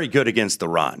they're very good against the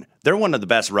run. They're one of the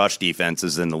best rush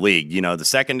defenses in the league. The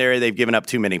secondary, they've given up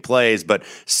too many plays, but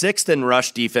 6th in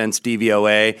rush defense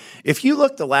DVOA. If you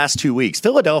look the last 2 weeks,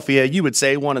 Philadelphia, you would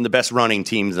say one of the best running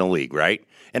teams in the league, right?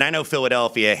 And I know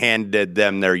Philadelphia handed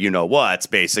them their you-know-whats,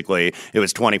 basically. It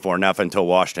was 24-0 until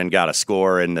Washington got a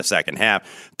score in the second half.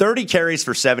 30 carries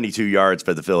for 72 yards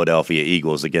for the Philadelphia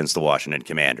Eagles against the Washington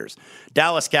Commanders.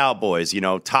 Dallas Cowboys,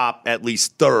 top at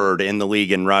least 3rd in the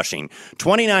league in rushing.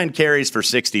 29 carries for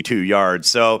 62 yards.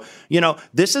 So,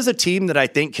 this is a team that I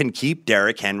think can keep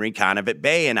Derrick Henry kind of at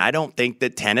bay, and I don't think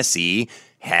that Tennessee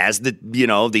has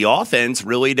the offense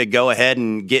really to go ahead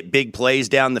and get big plays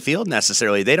down the field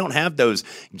necessarily. They don't have those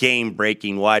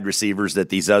game-breaking wide receivers that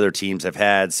these other teams have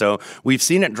had. So we've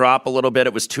seen it drop a little bit.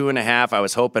 It was 2.5. I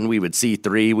was hoping we would see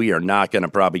 3. We are not going to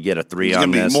probably get a 3 on this. It's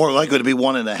going to be more likely to be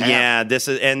 1.5. Yeah, this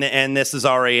is and this is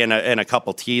already in a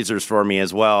couple teasers for me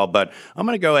as well. But I'm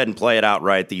going to go ahead and play it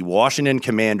outright. The Washington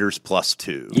Commanders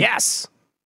 +2. Yes.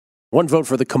 1 vote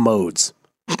for the Commodes.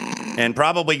 And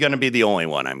probably going to be the only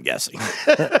one, I'm guessing.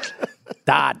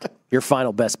 Dodd, your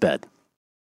final best bet.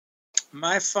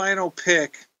 My final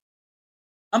pick.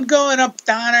 I'm going up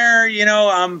Donner.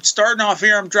 I'm starting off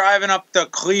here. I'm driving up to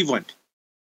Cleveland.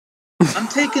 I'm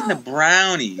taking the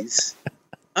Brownies.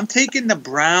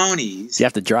 You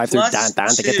have to drive through Don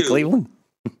to get to Cleveland?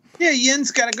 Yeah,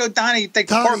 Yin's got to go down. You take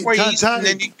the Parkway East, and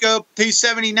then you go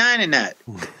 279 in that.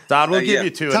 Todd, we'll give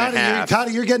you 2.5.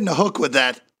 Toddy, you're getting a hook with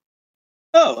that.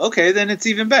 Oh, okay, then it's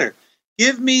even better.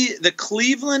 Give me the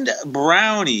Cleveland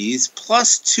Brownies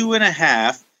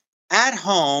 +2.5 at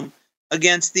home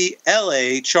against the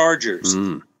LA Chargers.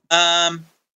 I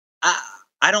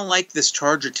don't like this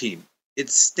Charger team. It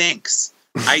stinks.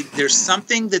 There's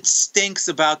something that stinks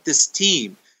about this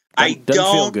team. I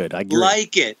don't feel good. I agree.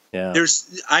 Like it. Yeah.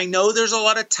 I know there's a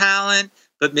lot of talent,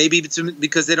 but maybe it's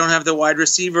because they don't have the wide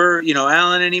receiver,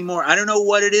 Allen anymore. I don't know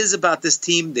what it is about this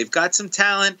team. They've got some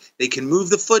talent. They can move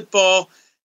the football.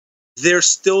 They're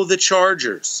still the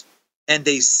Chargers, and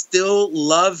they still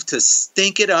love to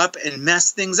stink it up and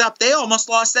mess things up. They almost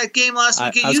lost that game last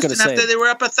week at Houston after they were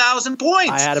up 1,000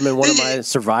 points. I had them in one of my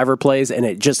Survivor plays, and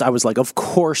I was like, of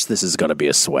course this is going to be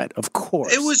a sweat. Of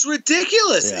course. It was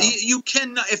ridiculous. Yeah. You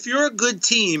cannot, if you're a good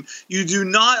team, you do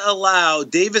not allow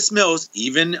Davis Mills,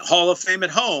 even Hall of Fame at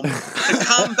home, to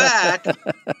come back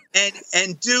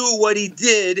and do what he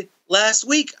did last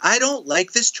week. I don't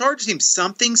like this Chargers team.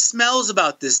 Something smells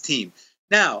about this team.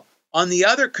 Now,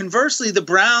 conversely, the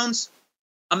Browns,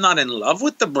 I'm not in love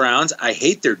with the Browns. I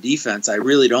hate their defense. I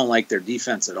really don't like their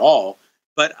defense at all.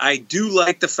 But I do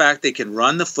like the fact they can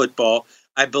run the football.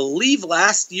 I believe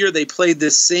last year they played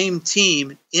this same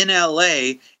team in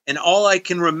L.A., and all I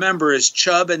can remember is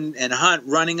Chubb and Hunt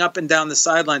running up and down the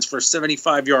sidelines for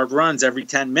 75-yard runs every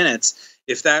 10 minutes.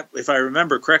 If I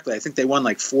remember correctly, I think they won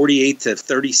like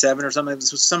 48-37 or something.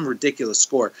 This was some ridiculous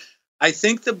score. I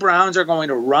think the Browns are going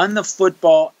to run the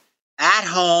football at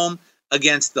home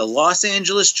against the Los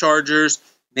Angeles Chargers.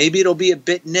 Maybe it'll be a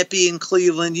bit nippy in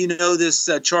Cleveland. This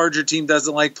Charger team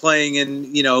doesn't like playing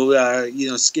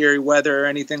in, scary weather or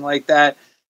anything like that.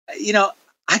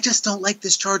 I just don't like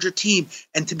this Charger team.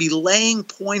 And to be laying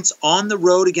points on the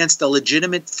road against a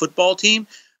legitimate football team,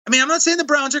 I'm not saying the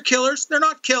Browns are killers. They're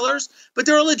not killers, but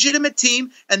they're a legitimate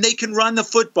team, and they can run the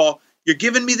football. You're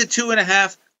giving me the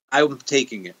 2.5. I'm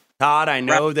taking it. Todd, I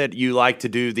know that you like to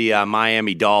do the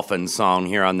Miami Dolphins song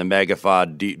here on the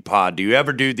Megapod pod. Do you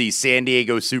ever do the San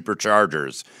Diego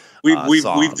Superchargers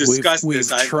song? We've discussed we've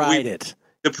this. We've tried it.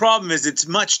 The problem is it's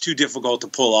much too difficult to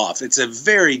pull off. It's a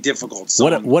very difficult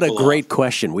song. What a great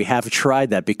question. We have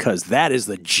tried that because that is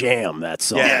the jam, that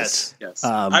song. Yes.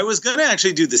 I was going to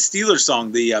actually do the Steelers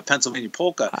song, the Pennsylvania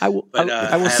Polka. I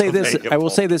will say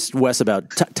this, Wes, about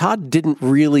Todd didn't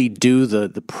really do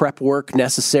the prep work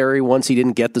necessary once he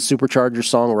didn't get the Supercharger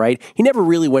song right. He never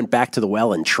really went back to the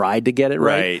well and tried to get it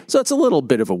right. So it's a little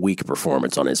bit of a weak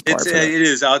performance on his part. It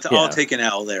is. I'll take an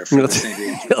L there. For He'll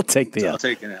take the L. I'll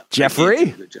take an L. Jeffrey?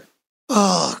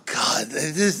 Oh God,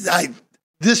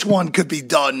 this one could be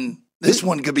done. This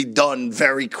one could be done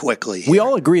very quickly. We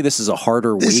all agree this is a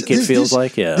harder week. It feels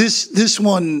like, yeah. This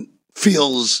one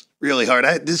feels really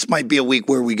hard. This might be a week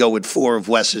where we go with 4 of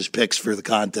Wes's picks for the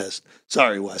contest.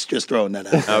 Sorry, Wes, just throwing that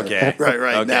out. Okay,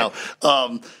 right now.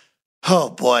 Oh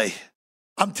boy,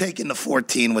 I'm taking the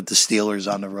 14 with the Steelers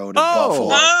on the road in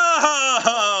Buffalo.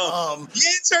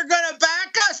 Yins are going to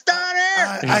back us down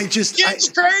here. Yins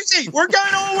crazy. We're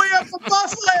going all the way up from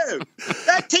Buffalo.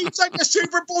 That team's like a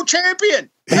Super Bowl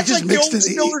champion. That's like the old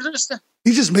Steelers.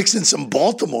 He just mixed in some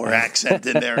Baltimore accent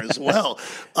in there as well.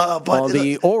 But on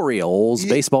the Orioles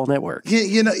Baseball Network.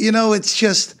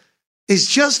 It's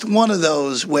just one of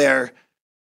those where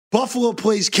Buffalo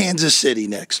plays Kansas City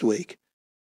next week.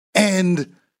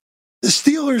 And the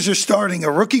Steelers are starting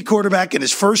a rookie quarterback in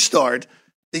his first start.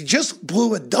 They just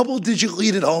blew a double-digit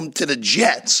lead at home to the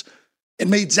Jets and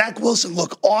made Zach Wilson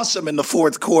look awesome in the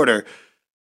fourth quarter.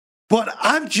 But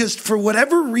I'm just, for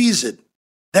whatever reason,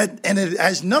 and it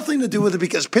has nothing to do with it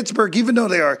because Pittsburgh, even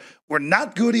though were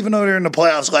not good, even though they were in the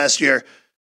playoffs last year,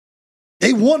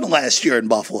 they won last year in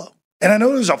Buffalo. And I know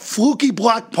there was a fluky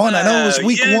block punt. I know it was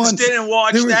week Jens 1. Didn't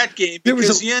watch that game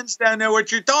because Jens down there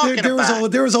what you're talking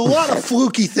about. There was a lot of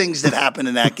fluky things that happened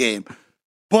in that game.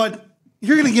 But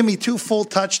you're going to give me 2 full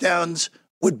touchdowns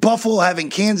with Buffalo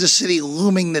having Kansas City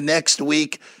looming the next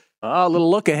week. Oh, a little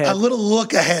look ahead. A little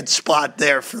look ahead spot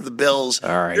there for the Bills.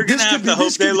 All right. You're going to have to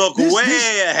hope they look way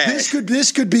ahead.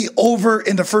 This could be over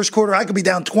in the first quarter. I could be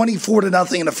down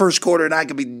 24-0 in the first quarter, and I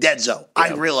could be dead zone. Yeah.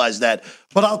 I realize that.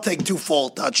 But I'll take 2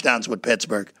 full touchdowns with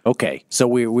Pittsburgh. Okay. So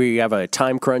we have a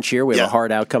time crunch here. We have a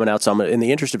hard out coming out. So in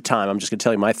the interest of time, I'm just going to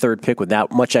tell you my third pick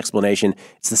without much explanation.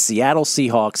 It's the Seattle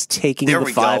Seahawks taking the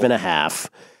 5.5.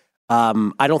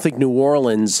 I don't think New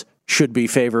Orleans should be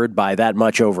favored by that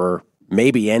much over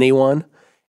maybe anyone.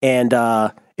 And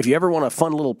if you ever want a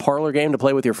fun little parlor game to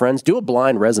play with your friends, do a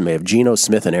blind resume of Geno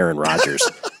Smith and Aaron Rodgers.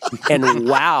 and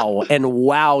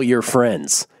wow your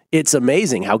friends. It's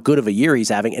amazing how good of a year he's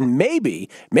having. And maybe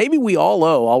we all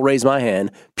owe, I'll raise my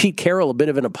hand, Pete Carroll a bit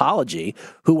of an apology,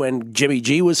 who when Jimmy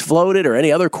G was floated or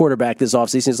any other quarterback this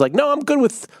offseason is like, no, I'm good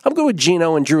with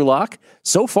Geno and Drew Lock.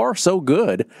 So far, so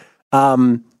good.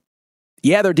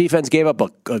 Their defense gave up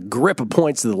a grip of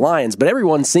points to the Lions, but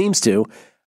everyone seems to.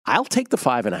 I'll take the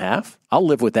 5.5. I'll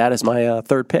live with that as my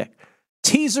third pick.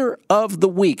 Teaser of the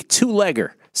week,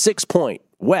 2-legger, 6-point.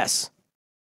 Wes.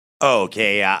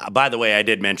 Okay. By the way, I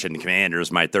did mention the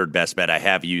Commanders, my third best bet. I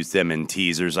have used them in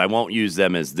teasers. I won't use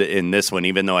them in this one,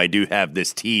 even though I do have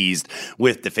this teased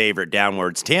with the favorite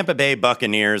downwards. Tampa Bay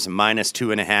Buccaneers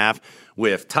 -2.5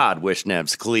 with Todd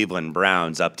Wishnev's Cleveland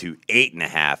Browns up to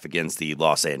 8.5 against the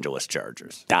Los Angeles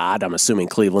Chargers. Todd, I'm assuming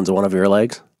Cleveland's one of your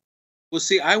legs? Well,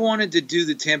 see, I wanted to do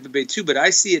the Tampa Bay too, but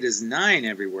I see it as 9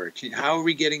 everywhere. How are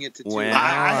we getting it to 2? Well,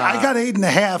 I got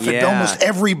 8.5 at almost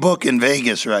every book in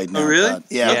Vegas right now. Oh, really?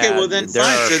 Yeah. Okay, well then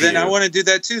fine. So then I want to do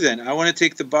that too. Then I want to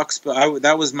take the Bucks. But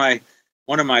that was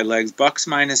one of my legs. Bucks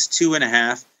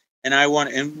 -2.5, and I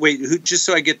want. And wait, just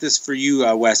so I get this for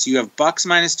you, Wes. You have Bucks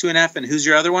 -2.5, and who's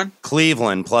your other one?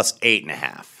 Cleveland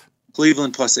 +8.5.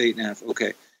 Cleveland +8.5.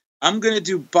 Okay, I'm going to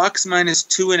do Bucks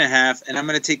 -2.5, and I'm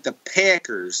going to take the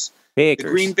Packers. The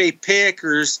Green Bay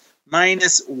Packers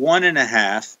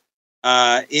 -1.5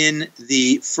 in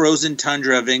the frozen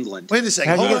tundra of England. Wait a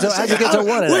second. Wait a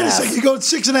second. You go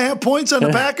 6.5 points on the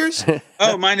Packers?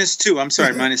 Oh, -2. I'm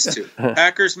sorry, -2.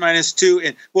 Packers -2.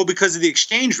 And because of the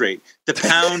exchange rate, the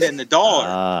pound and the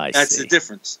dollar. That's the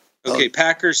difference. Okay,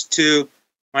 Packers 2.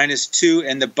 -2,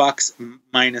 and the Bucks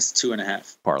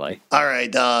 -2.5. Parlay. All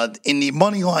right. In the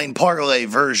money line parlay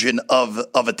version of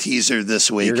a teaser this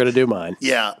week, You're going to do mine.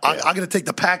 Yeah, I'm going to take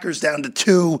the Packers down to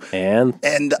 2,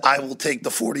 and I will take the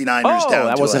 49ers down to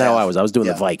that wasn't 1/2. how I was. I was doing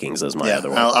the Vikings as my other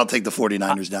one. I'll take the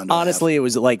 49ers down to Honestly, it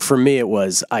was like, for me, it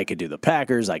was I could do the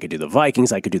Packers, I could do the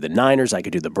Vikings, I could do the Niners, I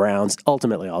could do the Browns.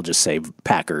 Ultimately, I'll just say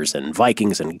Packers and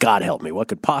Vikings, and God help me, what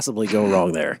could possibly go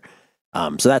wrong there?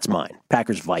 So that's mine.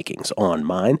 Packers, Vikings on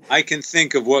mine. I can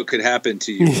think of what could happen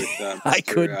to you with I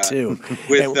could too.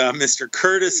 With Mr.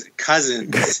 Curtis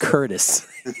Cousins. Curtis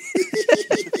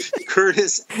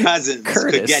Cousins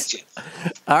could get you.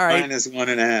 All right.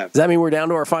 -1.5. Does that mean we're down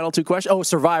to our final 2 questions? Oh,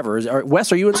 Survivor.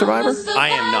 Wes, are you in Survivor? I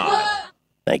am not.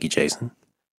 Thank you, Jason.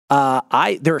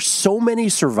 There are so many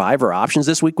Survivor options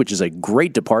this week, which is a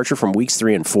great departure from weeks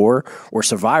 3 and 4, where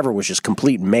Survivor was just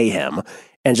complete mayhem.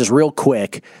 And just real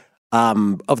quick,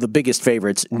 of the biggest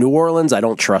favorites, New Orleans, I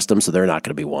don't trust them, so they're not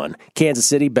going to be one. Kansas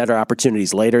City, better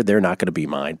opportunities later, they're not going to be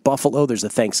mine. Buffalo, there's a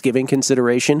Thanksgiving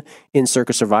consideration in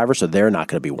Circa Survivor, so they're not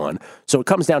going to be one. So it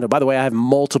comes down to, by the way, I have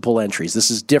multiple entries. This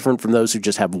is different from those who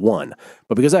just have one.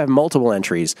 But because I have multiple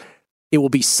entries, it will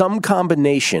be some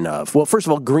combination of, well, first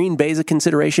of all, Green Bay is a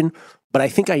consideration, but I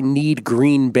think I need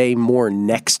Green Bay more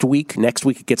next week. Next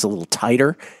week it gets a little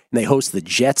tighter, and they host the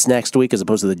Jets next week as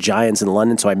opposed to the Giants in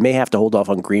London, so I may have to hold off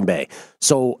on Green Bay.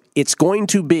 So it's going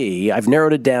to be, I've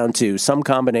narrowed it down to some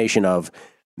combination of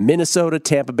Minnesota,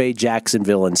 Tampa Bay,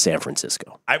 Jacksonville, and San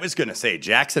Francisco. I was going to say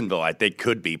Jacksonville, I think,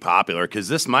 could be popular because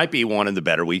this might be one of the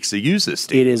better weeks to use this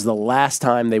team. It is the last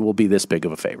time they will be this big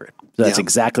of a favorite. So that's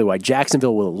exactly why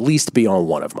Jacksonville will at least be on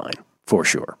one of mine, for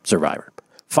sure. Survivor.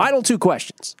 Final 2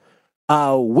 questions.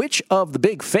 Which of the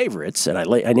big favorites, and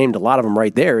I named a lot of them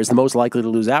right there, is the most likely to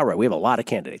lose outright? We have a lot of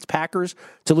candidates. Packers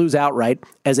to lose outright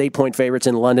as 8-point favorites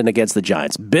in London against the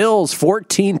Giants. Bills,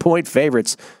 14-point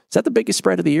favorites. Is that the biggest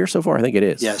spread of the year so far? I think it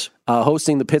is. Yes.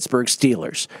 Hosting the Pittsburgh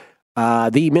Steelers.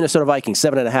 The Minnesota Vikings,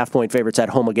 7.5-point favorites at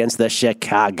home against the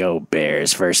Chicago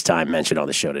Bears. First time mentioned on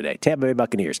the show today. Tampa Bay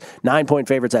Buccaneers, 9-point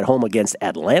favorites at home against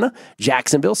Atlanta.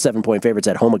 Jacksonville, 7-point favorites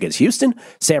at home against Houston.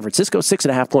 San Francisco,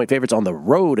 6.5-point favorites on the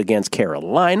road against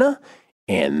Carolina.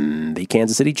 And the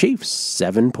Kansas City Chiefs,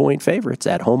 7-point favorites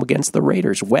at home against the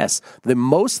Raiders. Wes, the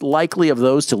most likely of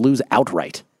those to lose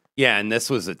outright. Yeah, and this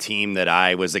was a team that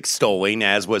I was extolling,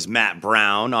 as was Matt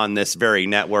Brown on this very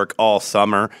network all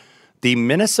summer. The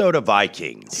Minnesota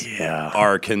Vikings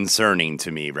are concerning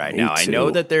to me right now. I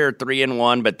know that they're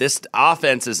 3-1, but this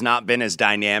offense has not been as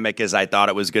dynamic as I thought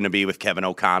it was going to be with Kevin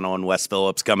O'Connell and Wes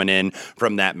Phillips coming in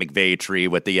from that McVay tree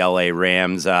with the LA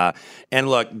Rams. And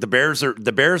look, the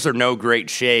Bears are no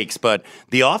great shakes, but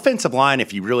the offensive line,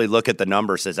 if you really look at the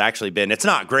numbers, has actually been, it's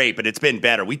not great, but it's been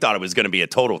better. We thought it was going to be a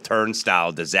total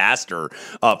turnstile disaster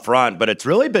up front, but it's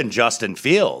really been Justin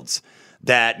Fields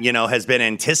that, has been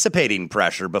anticipating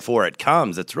pressure before it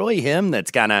comes. It's really him that's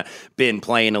kind of been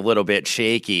playing a little bit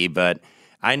shaky, but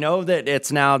I know that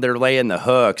it's now they're laying the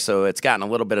hook, so it's gotten a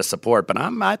little bit of support, but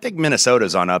I think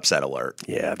Minnesota's on upset alert.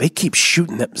 Yeah, they keep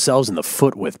shooting themselves in the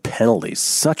foot with penalties.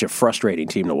 Such a frustrating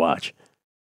team to watch.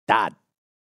 God.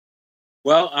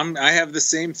 Well, I have the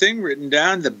same thing written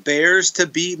down. The Bears to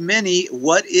beat many.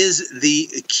 What is the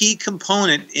key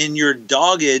component in your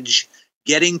doggage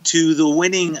getting to the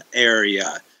winning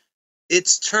area?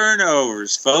 It's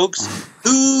turnovers, folks.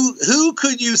 Who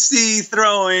could you see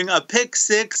throwing a pick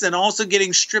six and also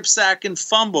getting strip sack and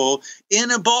fumble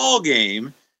in a ball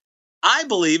game? I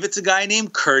believe it's a guy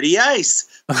named Curdy Ice.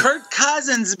 Kirk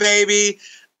Cousins, baby.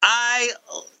 I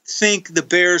think the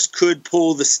Bears could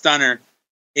pull the stunner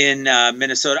in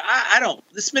Minnesota. I don't.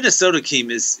 This Minnesota team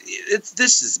this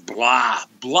is blah,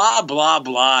 blah, blah,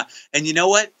 blah. And you know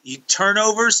what?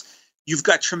 Turnovers. You've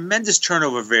got tremendous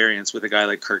turnover variance with a guy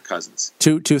like Kirk Cousins.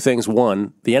 Two things.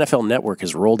 One, the NFL Network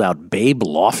has rolled out Babe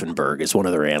Laufenberg as one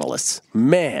of their analysts.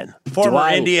 Man. Former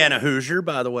Indiana Hoosier,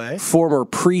 by the way. Former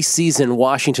preseason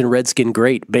Washington Redskin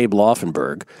great, Babe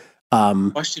Laufenberg.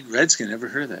 Washington Redskin, never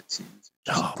heard of that team.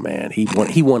 Oh, man.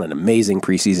 He won an amazing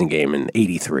preseason game in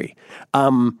 '83.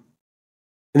 And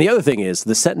the other thing is,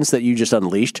 the sentence that you just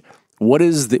unleashed, what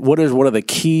is one of the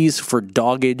keys for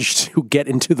doggage to get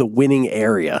into the winning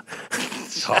area?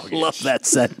 I love that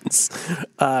sentence.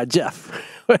 Jeff,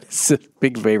 what is the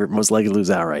big favorite, most likely to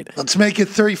lose outright? Let's make it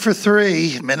 3 for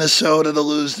 3. Minnesota to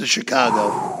lose to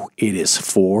Chicago. It is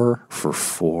 4 for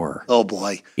 4. Oh,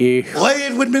 boy. Play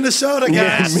it with Minnesota, guys.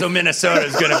 Yeah, so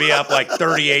Minnesota's going to be up like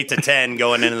 38-10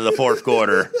 going into the fourth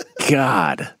quarter.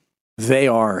 God, they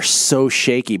are so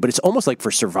shaky. But it's almost like for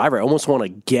Survivor, I almost want to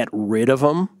get rid of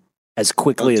them as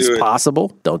quickly as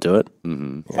possible. Don't do it.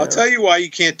 Mm-hmm. I'll tell you why you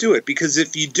can't do it. Because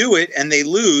if you do it and they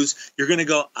lose, you're going to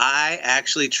go, I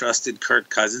actually trusted Kirk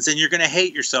Cousins, and you're going to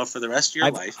hate yourself for the rest of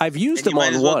your life. I've used them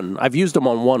on one. I've used them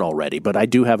on one already, but I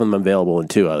do have them available in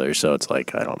 2 others. So it's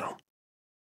like, I don't know.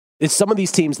 It's some of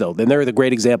these teams, though, then they're the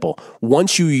great example.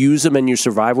 Once you use them and you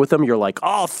survive with them, you're like,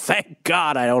 oh, thank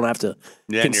God I don't have to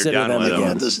consider them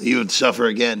again. You would suffer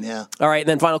again, yeah. All right, and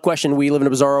then final question. We live in a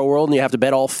bizarro world, and you have to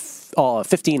bet all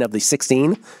 15 of the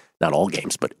 16. Not all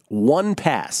games, but one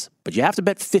pass. But you have to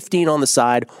bet 15 on the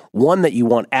side, one that you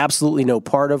want absolutely no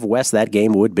part of. Wes, that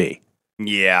game would be.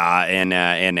 Yeah,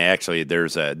 and actually,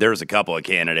 there's a couple of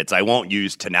candidates. I won't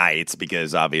use tonight's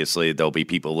because obviously there'll be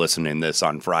people listening to this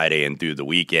on Friday and through the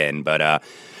weekend. But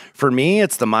for me,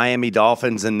 it's the Miami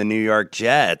Dolphins and the New York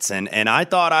Jets. And I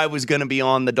thought I was going to be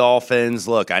on the Dolphins.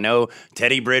 Look, I know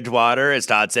Teddy Bridgewater, as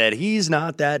Todd said, he's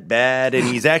not that bad, and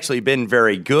he's actually been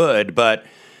very good, but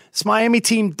this Miami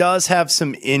team does have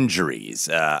some injuries.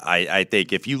 I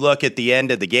think if you look at the end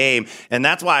of the game, and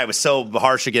that's why I was so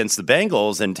harsh against the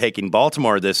Bengals and taking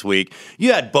Baltimore this week,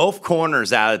 you had both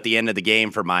corners out at the end of the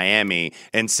game for Miami,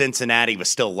 and Cincinnati was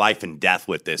still life and death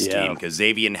with this team because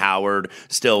Xavier Howard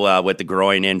still with the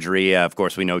groin injury. Of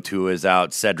course, we know Tua is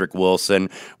out. Cedric Wilson,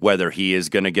 whether he is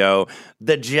going to go.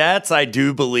 The Jets, I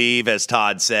do believe, as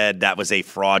Todd said, that was a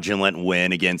fraudulent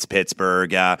win against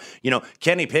Pittsburgh.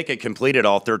 Kenny Pickett completed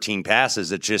all 13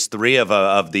 passes. It's just 3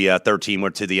 of the 13 were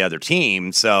to the other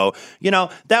team. So,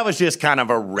 that was just kind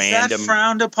of a random. Is that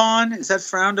frowned upon?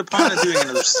 I'm doing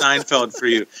another Seinfeld for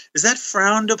you. Is that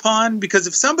frowned upon? Because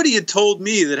if somebody had told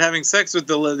me that having sex with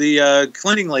the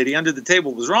cleaning lady under the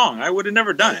table was wrong, I would have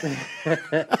never done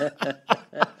it.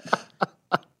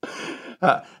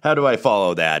 How do I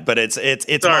follow that? But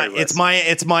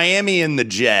it's Miami and the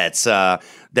Jets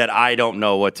that I don't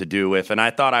know what to do with. And I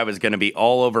thought I was going to be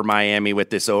all over Miami with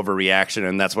this overreaction,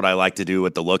 and that's what I like to do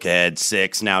with the look ahead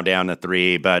 6, now down to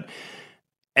 3. But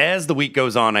as the week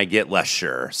goes on, I get less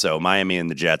sure. So Miami and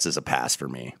the Jets is a pass for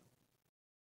me.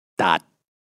 Dot.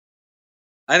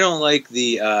 I don't like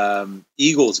the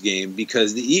Eagles game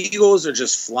because the Eagles are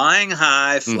just flying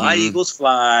high, Eagles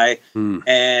fly,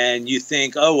 and you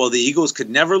think, oh, well, the Eagles could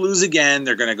never lose again.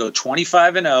 They're going to go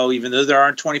 25-0, even though there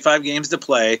aren't 25 games to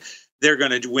play. They're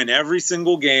going to win every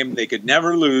single game. They could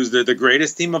never lose. They're the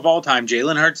greatest team of all time.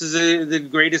 Jalen Hurts is the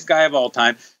greatest guy of all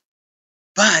time.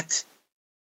 But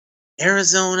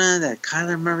Arizona, that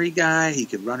Kyler Murray guy, he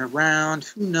could run around.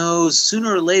 Who knows?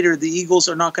 Sooner or later, the Eagles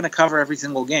are not going to cover every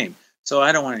single game. So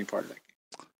I don't want any part of that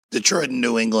game. Detroit and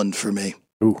New England for me.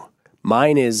 Ooh,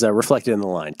 mine is reflected in the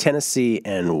line. Tennessee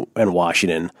and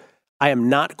Washington. I am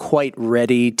not quite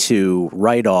ready to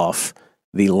write off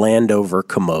the Landover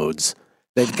commodes.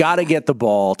 They've got to get the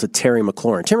ball to Terry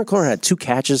McLaurin. Terry McLaurin had 2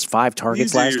 catches, 5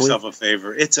 targets last week. You do yourself a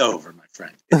favor. It's over, my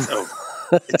friend. It's over.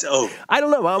 It's over. I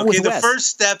don't know. I'm with Wes.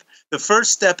 The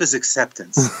first step is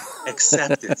acceptance.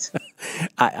 Acceptance.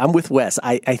 I'm with Wes.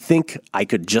 I think I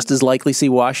could just as likely see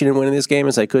Washington winning this game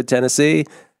as I could Tennessee.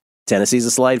 Tennessee's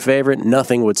a slight favorite.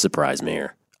 Nothing would surprise me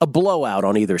here. A blowout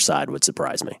on either side would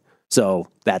surprise me. So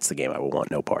that's the game I would want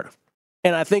no part of.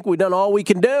 And I think we've done all we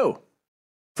can do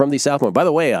from the South Point. By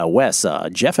the way, Wes,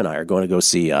 Jeff and I are going to go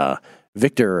see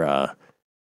Victor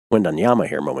Wembanyama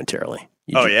here momentarily.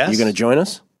 Yes? You going to join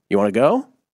us? You want to go?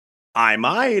 I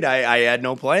might. I had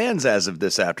no plans as of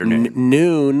this afternoon.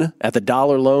 Noon at the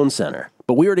Dollar Loan Center.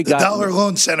 But we already got Dollar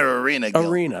Loan Center Arena. Gil.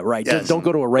 Arena, right. Yes. Don't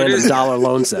go to a random Dollar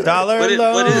Loan Center. Dollar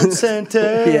Loan Center.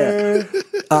 Yeah.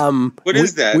 What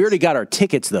is that? We already got our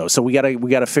tickets though, so we got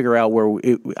to figure out where.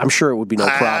 I'm sure it would be no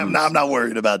problem. I'm not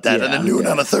worried about that. At noon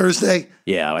on a Thursday.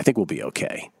 Yeah, I think we'll be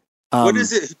okay. What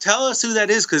is it? Tell us who that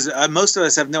is, because most of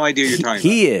us have no idea who you're talking about.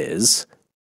 He is.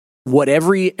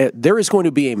 There is going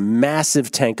to be a massive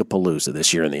Tankapalooza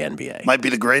this year in the NBA. Might be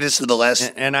the greatest of the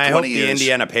last and I 20 hope years. the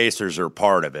Indiana Pacers are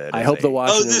part of it. I hope the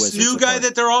Washington Wizards. Wizards New guy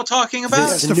that they're all talking about?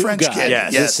 This the French kid.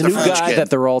 Yes, yes this new guy that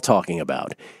they're all talking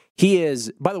about. He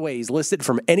is, by the way, he's listed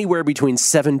from anywhere between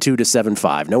 7'2" to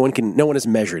 7'5". No one has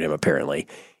measured him apparently.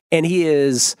 And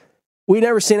we've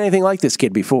never seen anything like this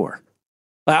kid before.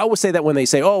 I always say that when they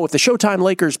say, oh, if the Showtime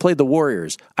Lakers played the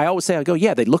Warriors, I go,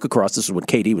 yeah, they'd look across. This is when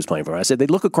KD was playing for. I said,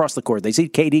 they'd look across the court. They see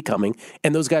KD coming,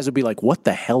 and those guys would be like, what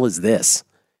the hell is this?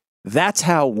 That's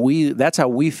how we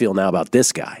feel now about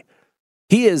this guy.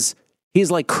 He's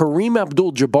like Kareem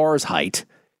Abdul-Jabbar's height,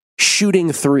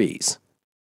 shooting threes.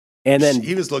 And then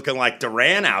he was looking like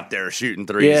Durant out there shooting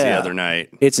threes the other night.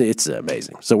 It's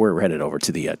amazing. So we're headed over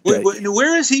to the.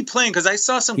 Where is he playing? Because I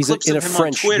saw some clips of him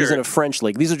on Twitter. He's in a French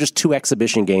league. These are just 2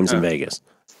 exhibition games in Vegas.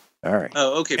 All right.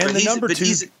 Oh, okay. And the number 2.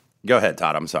 Go ahead,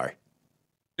 Todd. I'm sorry.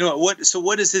 No,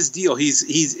 what is his deal?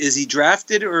 Is he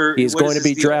drafted or he's going to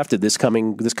be drafted this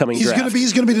coming He's draft?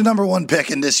 He's going to be the number one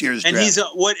pick in this year's and draft.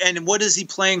 What is he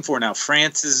playing for now?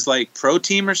 France's like pro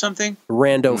team or something?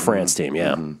 Rando France team,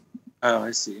 yeah. Oh,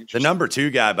 I see. The number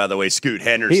 2 guy, by the way, Scoot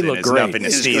Henderson, is great. nothing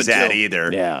to sneeze at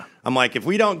either. Yeah. I'm like, if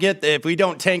we don't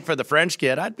tank for the French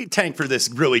kid, I'd be tanked for this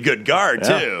really good guard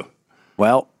too.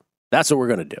 Well, that's what we're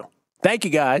going to do. Thank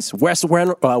you, guys. Wes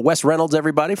Reynolds,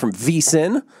 everybody, from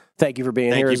VSiN. Thank you for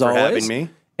being here, as always. Thank you for having me.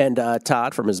 And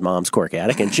Todd from his mom's Cork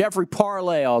Attic. And Jeffrey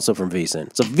Parlay, also from VSiN.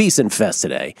 It's a VSiN fest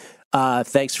today.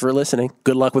 Thanks for listening.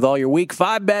 Good luck with all your Week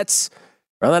 5 bets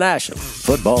from the National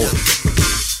Football League.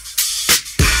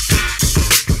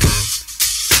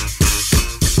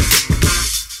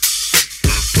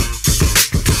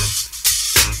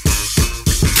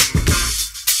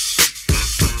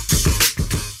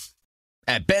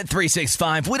 At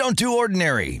Bet365, we don't do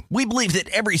ordinary. We believe that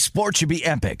every sport should be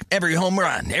epic. Every home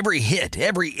run, every hit,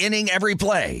 every inning, every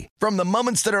play. From the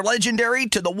moments that are legendary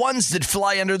to the ones that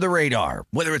fly under the radar.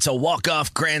 Whether it's a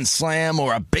walk-off grand slam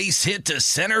or a base hit to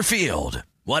center field.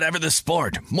 Whatever the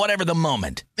sport, whatever the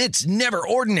moment. It's never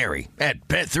ordinary at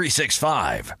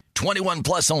Bet365. 21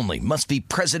 plus only. Must be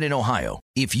present in Ohio.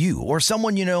 If you or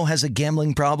someone you know has a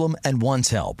gambling problem and wants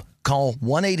help, call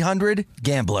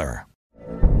 1-800-GAMBLER.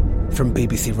 From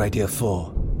BBC Radio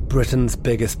 4, Britain's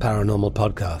biggest paranormal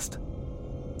podcast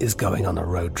is going on a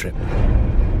road trip.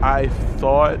 I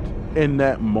thought in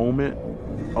that moment,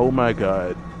 oh my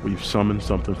God, we've summoned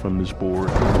something from this board.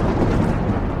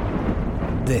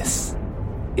 This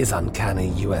is Uncanny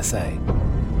USA.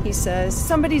 He says,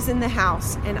 somebody's in the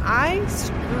house, and I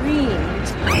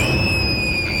screamed.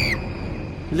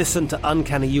 Listen to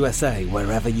Uncanny USA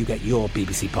wherever you get your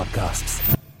BBC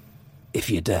podcasts, if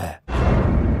you dare.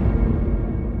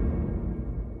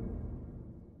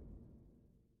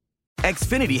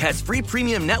 Xfinity has free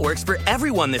premium networks for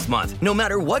everyone this month, no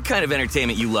matter what kind of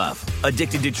entertainment you love.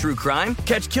 Addicted to true crime?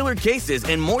 Catch killer cases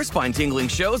and more spine-tingling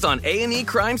shows on A&E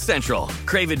Crime Central.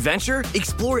 Crave adventure?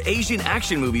 Explore Asian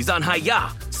action movies on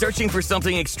Hi-YAH. Searching for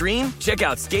something extreme? Check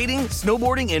out skating,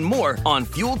 snowboarding, and more on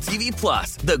Fuel TV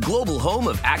Plus, the global home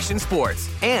of action sports.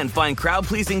 And find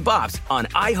crowd-pleasing bops on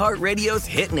iHeartRadio's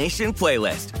Hit Nation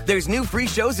playlist. There's new free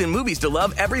shows and movies to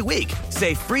love every week.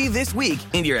 Say free this week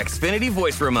in your Xfinity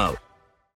voice remote.